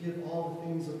you can give all the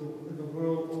things of the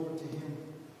world over to Him.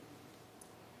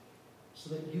 So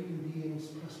that you can be in His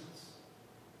presence.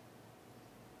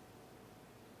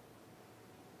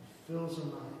 It fills our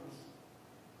minds.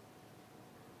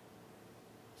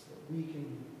 So that we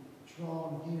can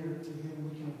draw near to Him,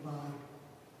 we can abide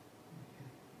in Him.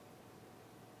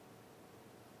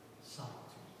 Solitude.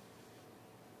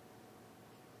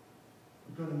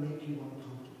 I'm going to make you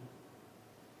uncomfortable.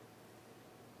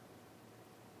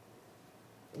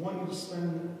 I want you to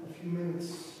spend a few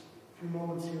minutes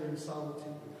in solitude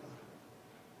with God.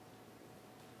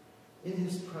 In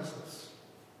his presence.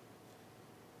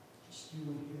 Just you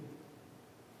and him.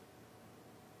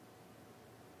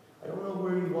 I don't know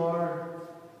where you are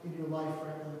in your life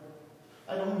right now.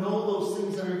 I don't know those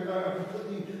things that are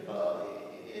completely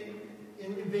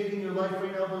invading your life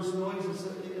right now, those noises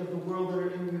of the world that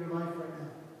are in your life right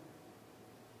now.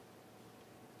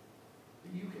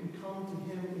 But you can come to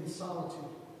him in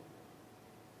solitude,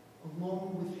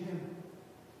 alone with him,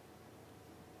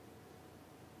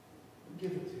 and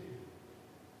give it to him.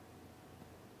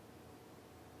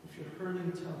 If you're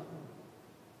hurting, tell him,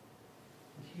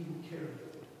 and he will carry it.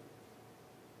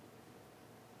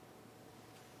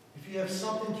 If you have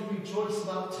something to rejoice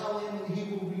about, tell him, and he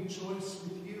will rejoice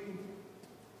with you.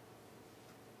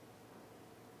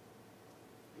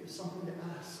 If you have something to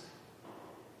ask,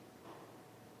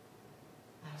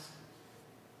 ask it.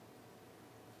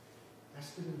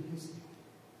 Ask it in his name.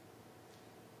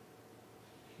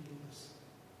 He will listen.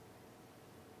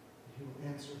 And he will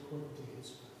answer according to his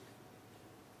will.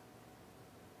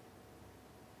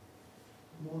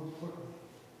 More importantly,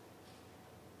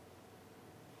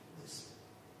 listen.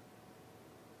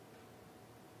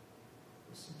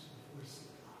 Listen to the voice of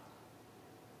God.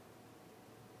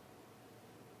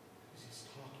 Because he's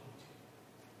talking to you.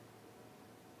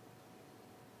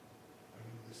 Are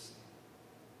you listening?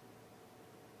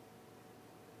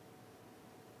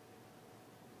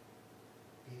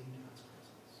 Be in God's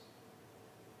presence.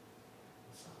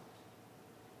 In silence.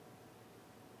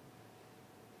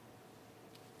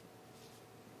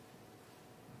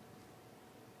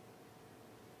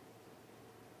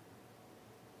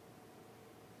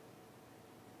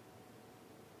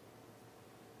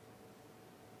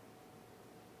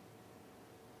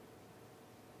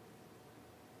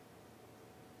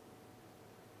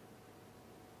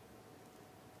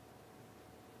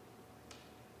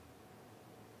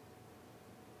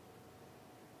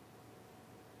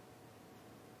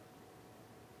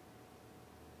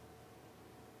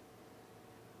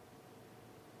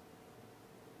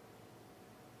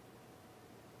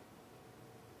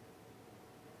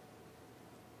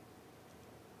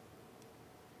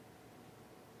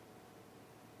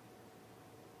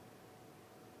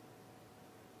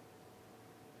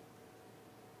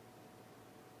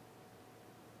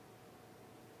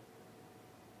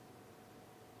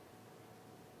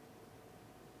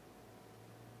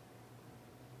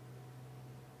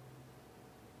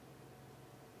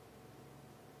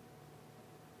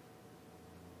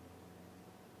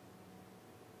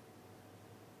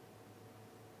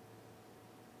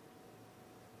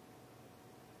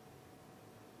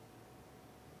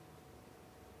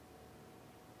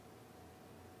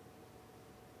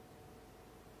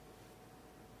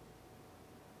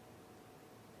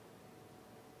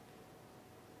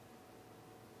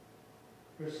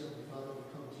 First, Heavenly Father, we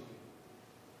come to you.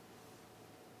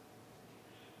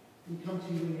 We come to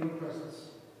you in your presence.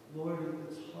 Lord,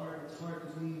 it's hard. It's hard to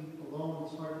be alone.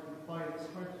 It's hard to be quiet. It's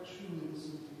hard to truly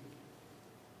listen to you.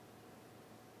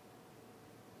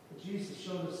 But Jesus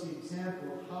showed us the example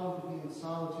of how to be in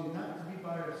solitude, not to be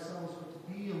by ourselves, but to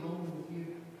be alone with you,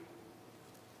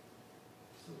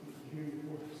 so we can hear your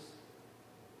voice.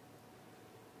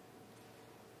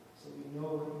 So we know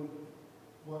what you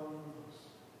want from us.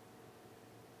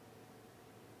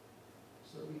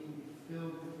 So that we can be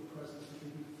filled with your presence. We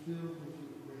can be filled with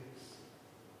your grace.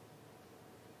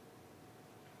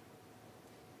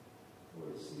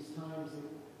 Lord, it's these times that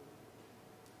you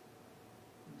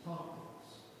talk to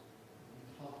us. And we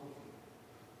talk with you.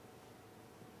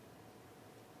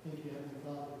 Thank you, Heavenly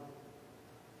Father,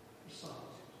 for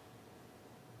solitude.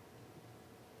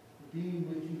 For being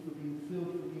with you, for being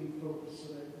filled, for being focused,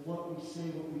 so that what we say,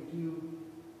 what we do,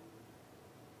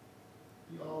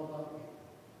 be all about you.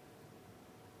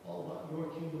 All about your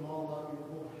kingdom, all about your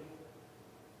glory.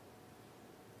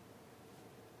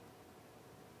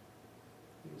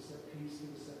 Give us that peace,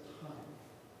 give us that time.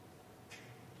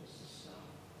 Just to stop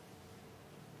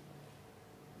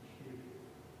and hear you.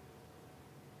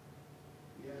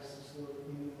 We ask this, Lord,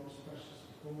 in the most precious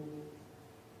and holy.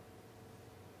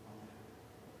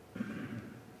 Amen.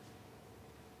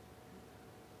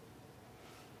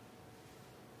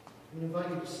 We invite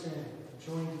you to stand and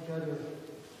join together,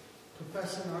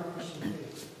 confessing our Christian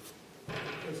faith,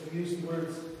 as we use the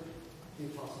words of the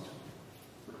Apostles'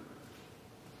 Creed.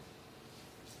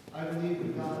 I believe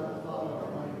in God, our Father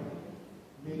Almighty,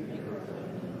 maker of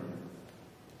heaven and earth,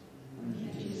 and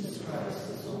Jesus Christ,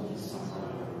 his only Son, our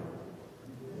Lord,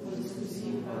 who was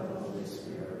conceived by the Holy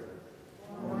Spirit,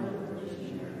 born of the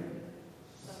Virgin Mary,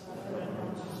 suffered under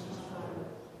Pontius Pilate,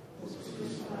 was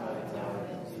crucified, died,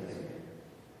 and buried.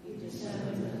 He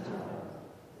descended into hell.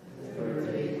 The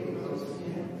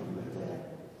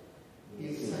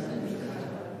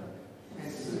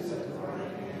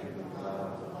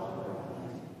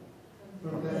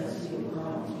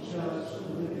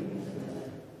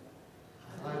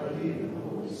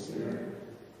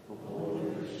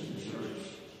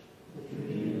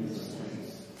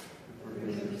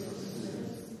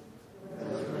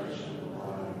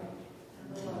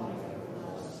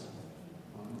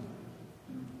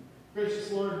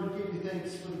Gracious Lord, we give you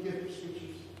thanks for the gift of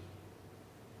Scriptures.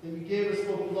 That you gave us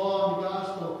both law and the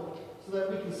gospel so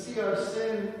that we can see our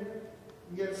sin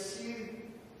and yet see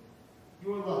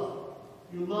your love.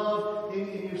 Your love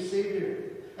in your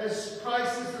Savior. As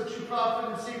Christ is the true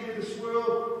prophet and Savior of this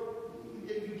world,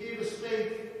 you gave us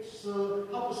faith. So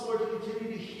help us, Lord, to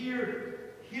continue to hear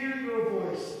your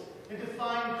voice and to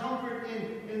find comfort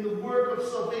in the work of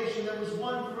salvation that was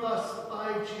won for us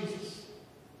by Jesus.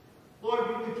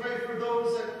 Lord, we pray for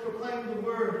those that proclaim the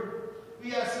word.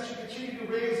 We ask that you continue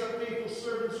to raise up faithful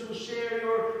servants who will share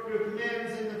your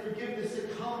commands and the forgiveness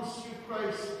that comes through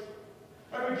Christ.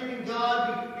 Ever-giving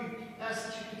God, we ask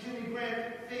that you continue to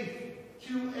grant faith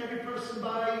to every person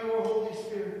by your Holy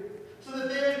Spirit, so that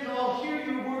they can all hear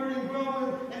your word and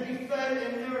grow and be fed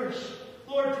and nourished.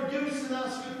 Lord, produce in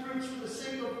us good fruits for the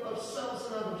sake of selves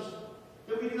and others,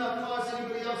 that we do not cause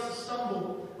anybody else to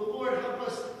stumble, but Lord, help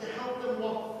us to help them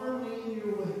walk firmly in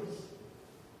your ways.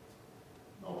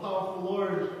 Oh, powerful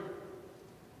Lord,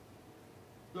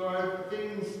 there are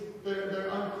things that are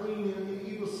unclean and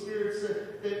evil spirits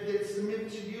that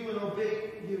submit to you and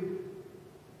obey you.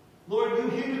 Lord, you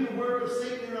hinder the work of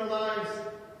Satan in our lives,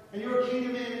 and your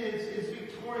kingdom is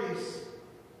victorious.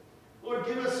 Lord,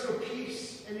 give us your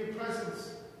peace and your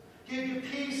presence. Give your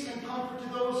peace and comfort to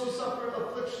those who suffer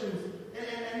afflictions in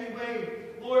any way.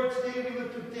 Lord, today we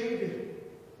lift up David,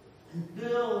 and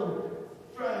Bill,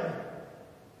 and Fred,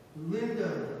 and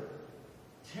Linda,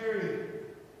 Terry,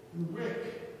 and Rick,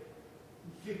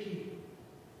 and Vicky,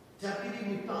 Deputy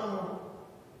McDonald,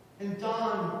 and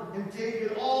Don, and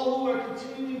David, all who are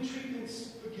continuing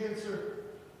treatments for cancer.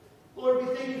 Lord,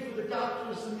 we thank you for the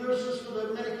doctors, the nurses, for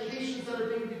the medications that are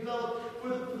being developed, for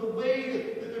the way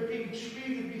that they're being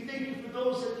treated. We thank you for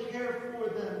those that care for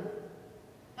them.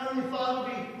 Heavenly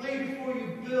Father, we lay before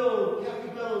you Bill, Kathy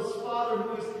Bell's father,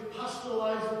 who is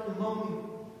hospitalized with pneumonia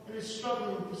and is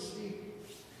struggling to speak.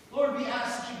 Lord, we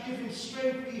ask that you give him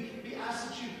strength. We ask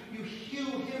that you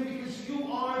heal him, because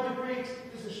you are the great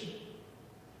physician.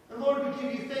 And Lord, we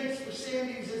give you thanks for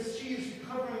Sandy's as she is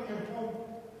recovering at home.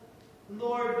 And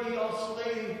Lord, we also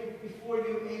lay before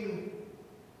you Amy.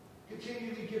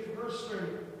 Continue to give her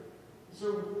strength as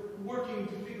we're working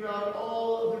to figure out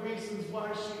all of the reasons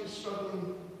why she is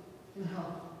struggling in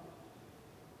health.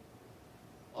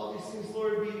 All these things,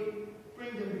 Lord, we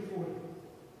bring them before you,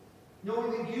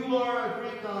 knowing that you are a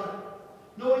great God,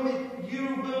 knowing that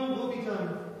your will be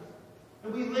done.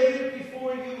 And we lay it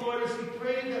before you, Lord, as we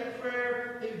pray that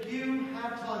prayer that you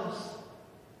have taught us.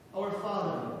 Our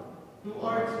Father, who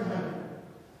art in heaven,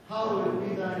 hallowed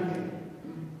be thy name.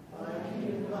 Thy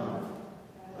kingdom come,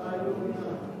 thy will be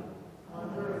done,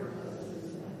 on earth as it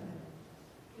is in heaven.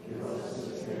 Give us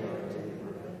this day our daily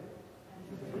bread,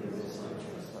 and forgive us our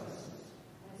trespasses,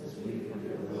 as we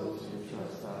forgive those who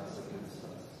trespass against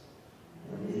us.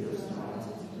 And lead us not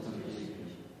into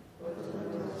temptation, but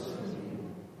deliver us from evil.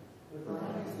 For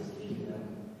thine is the kingdom,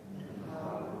 and the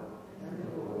power, and the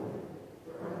glory,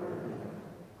 forever and ever.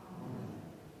 Amen.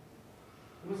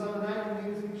 It was on the night when he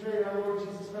was betrayed, our Lord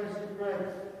Jesus Christ took bread.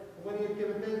 And when he had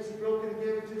given thanks, he broke it and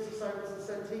gave it to his disciples and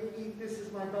said, "Take, eat, this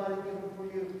is my body given for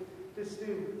you. This do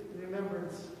in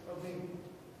remembrance of me."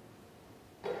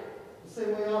 The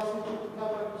same way also he took the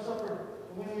cup after supper.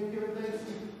 And when he had given thanks,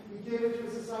 he gave it to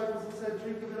his disciples and said,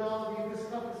 "Drink of it, all of you. This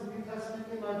cup is the New Testament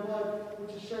in my blood,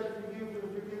 which is shed for you for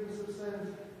the forgiveness of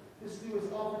sins. This do as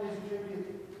often as you drink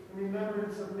it in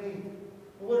remembrance of me."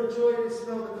 And what a joy it is to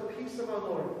know that the peace of our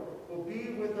Lord will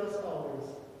be with us always.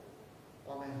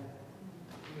 Amen.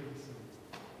 You may be seated.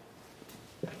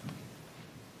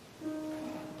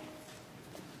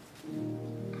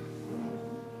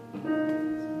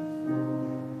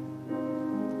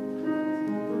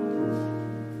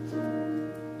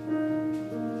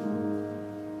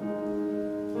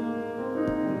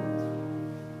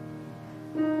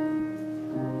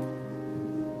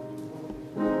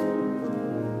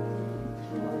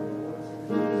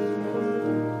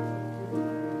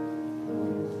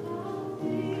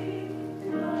 Be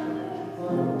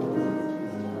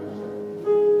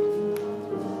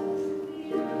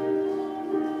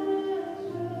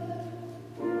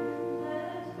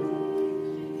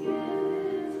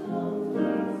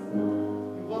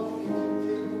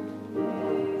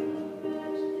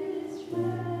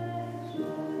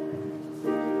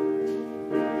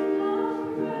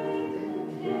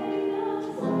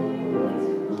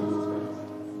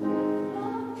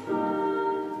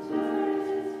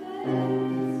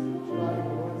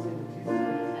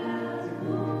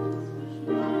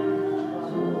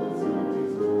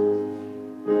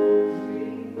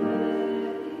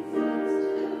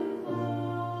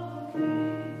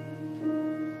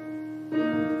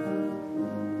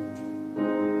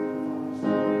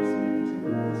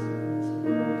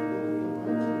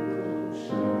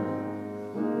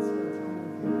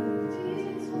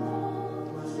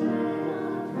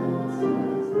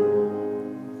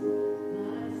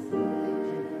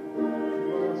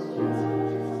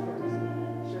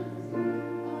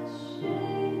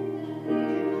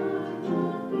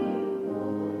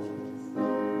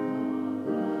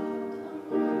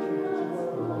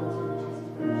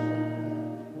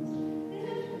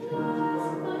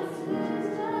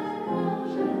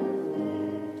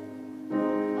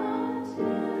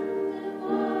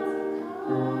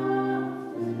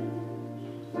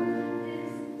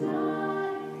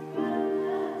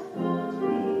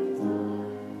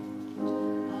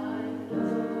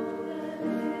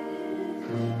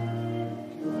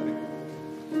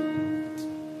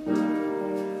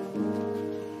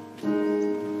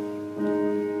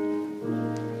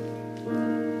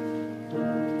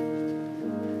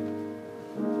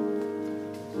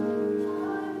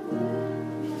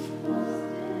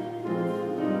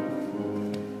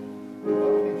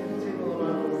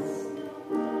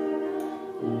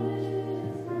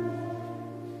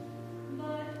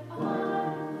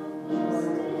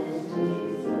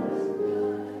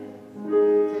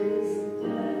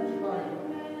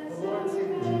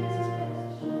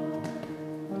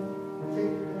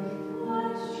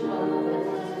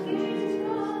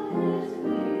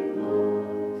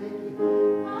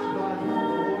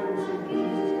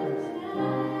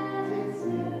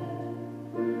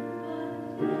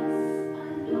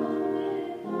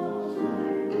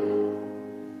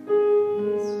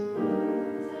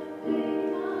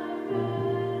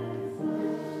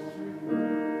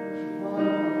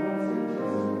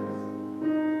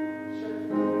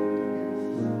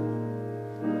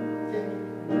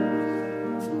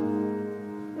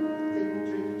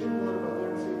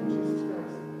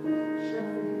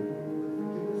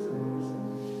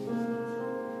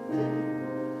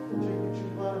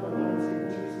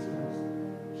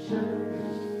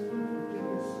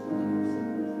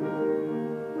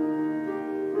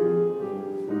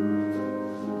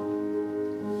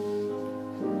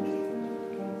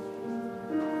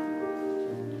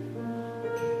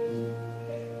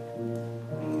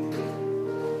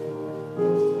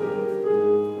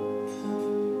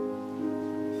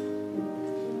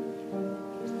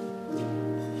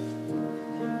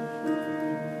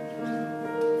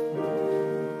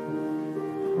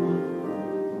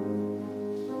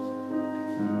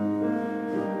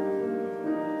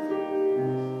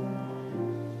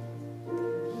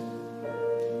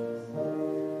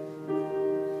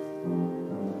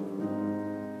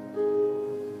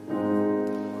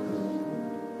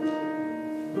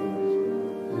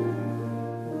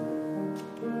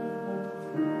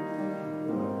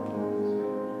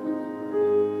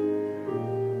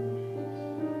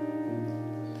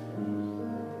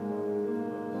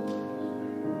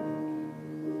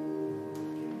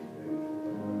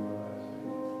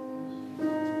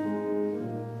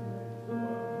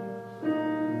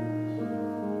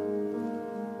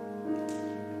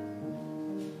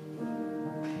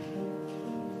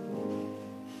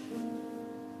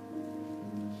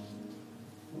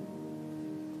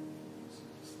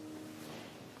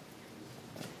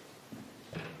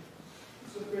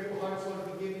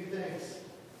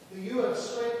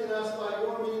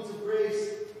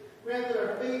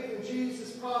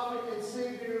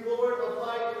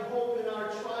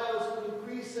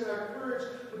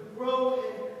would grow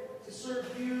and to serve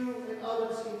you and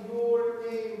others in your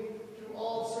name through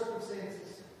all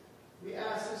circumstances. We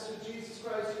ask this through Jesus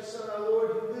Christ, your Son, our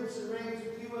Lord, who lives and reigns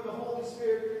with you and the Holy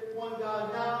Spirit, one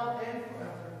God, now and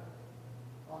forever.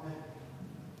 Amen.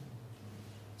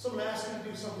 So I'm asking you to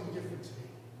do something different today.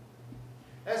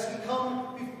 As we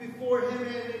come before Him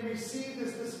and receive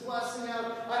this blessing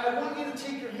out, I want you to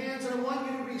take your hands and I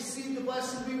want you to receive the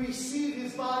blessing. We receive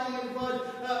His body and blood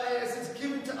as it's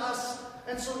given to us.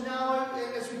 And so now,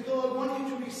 as we go, I want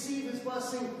you to receive His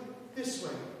blessing this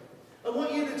way. I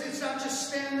want you to not just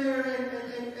stand there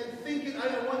and think it.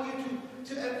 I want you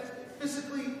to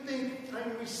physically think,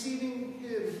 I'm receiving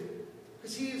Him,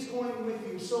 because He is going with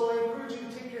you. So I encourage you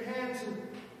to take your hands and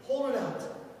hold it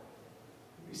out.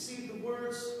 Receive the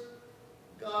words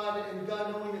of God, and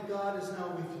God knowing that God is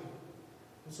now with you.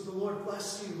 And so the Lord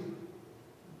bless you and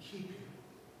keep you.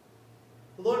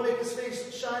 The Lord make His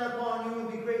face shine upon you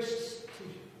and be gracious to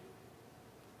you.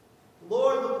 The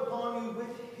Lord look upon you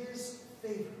with His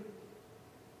favor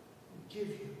and give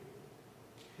you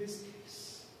His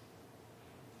peace.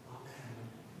 Amen.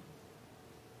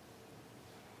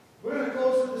 We're going to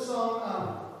close with the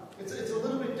song. It's a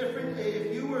little bit different.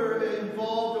 If you were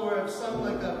involved or have sung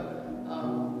like a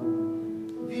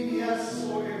VBS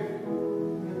or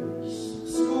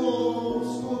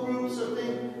school groups or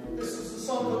thing, this is the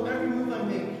song called Every Move I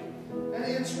Make. And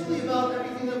it's really about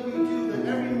everything that we do. That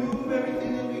every move,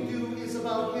 everything that we do is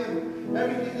about Him.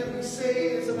 Everything that we say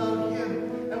is about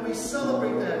Him. And we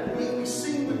celebrate that. We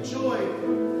sing with joy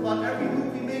about every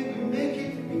move we make. We make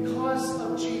it because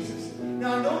of Jesus.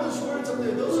 Now I know those words up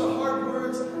there, those are hard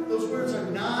words. Those words are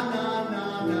na, na,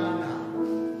 na, na, na.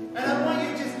 And I want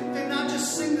you to not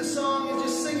just sing the song and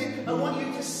just sing it. I want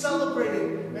you to celebrate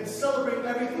it and celebrate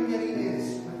everything that He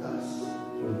is with us.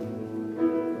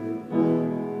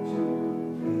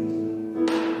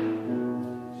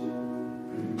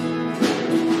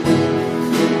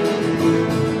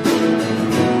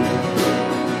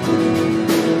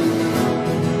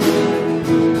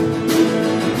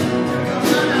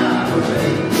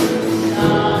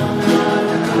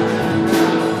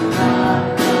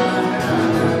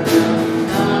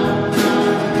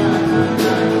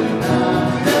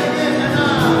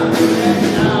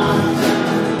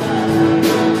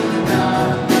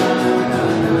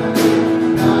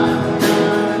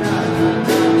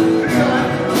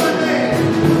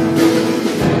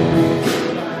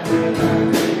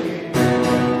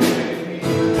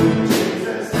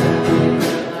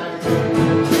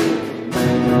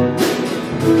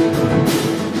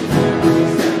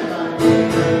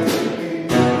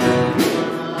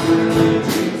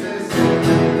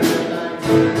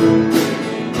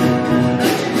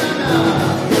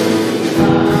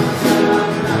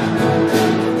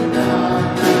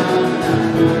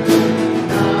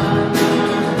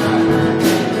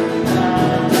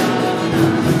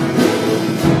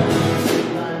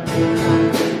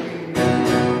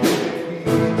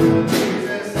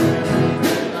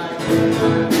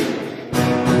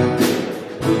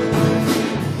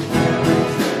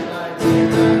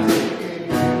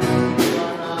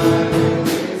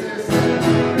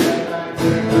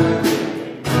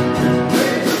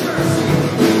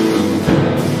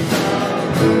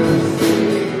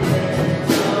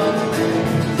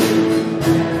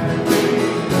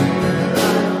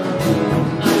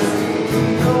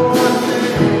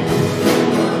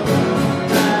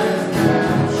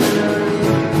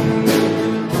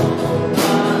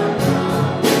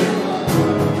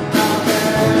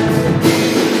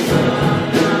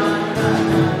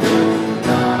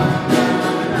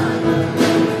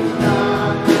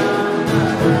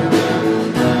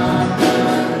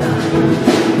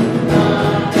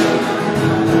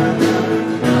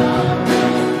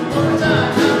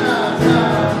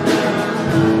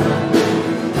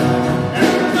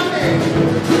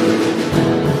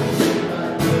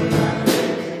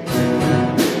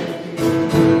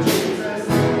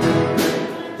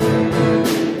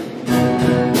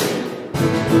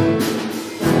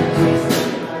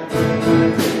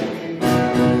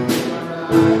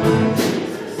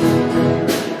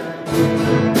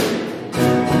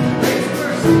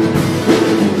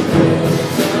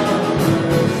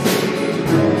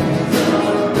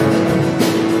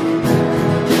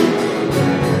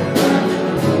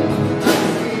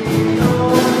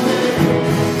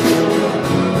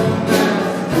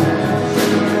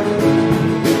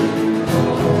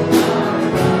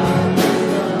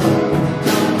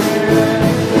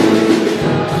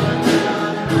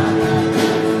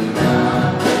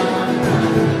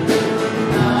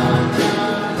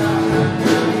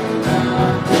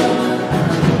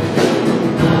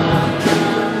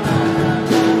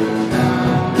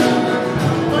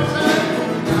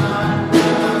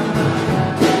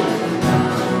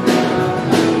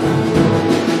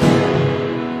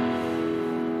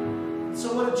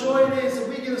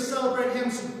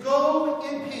 So go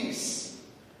in peace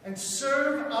and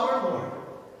serve our Lord.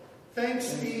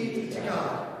 Thanks be to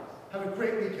God. Have a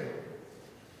great weekend.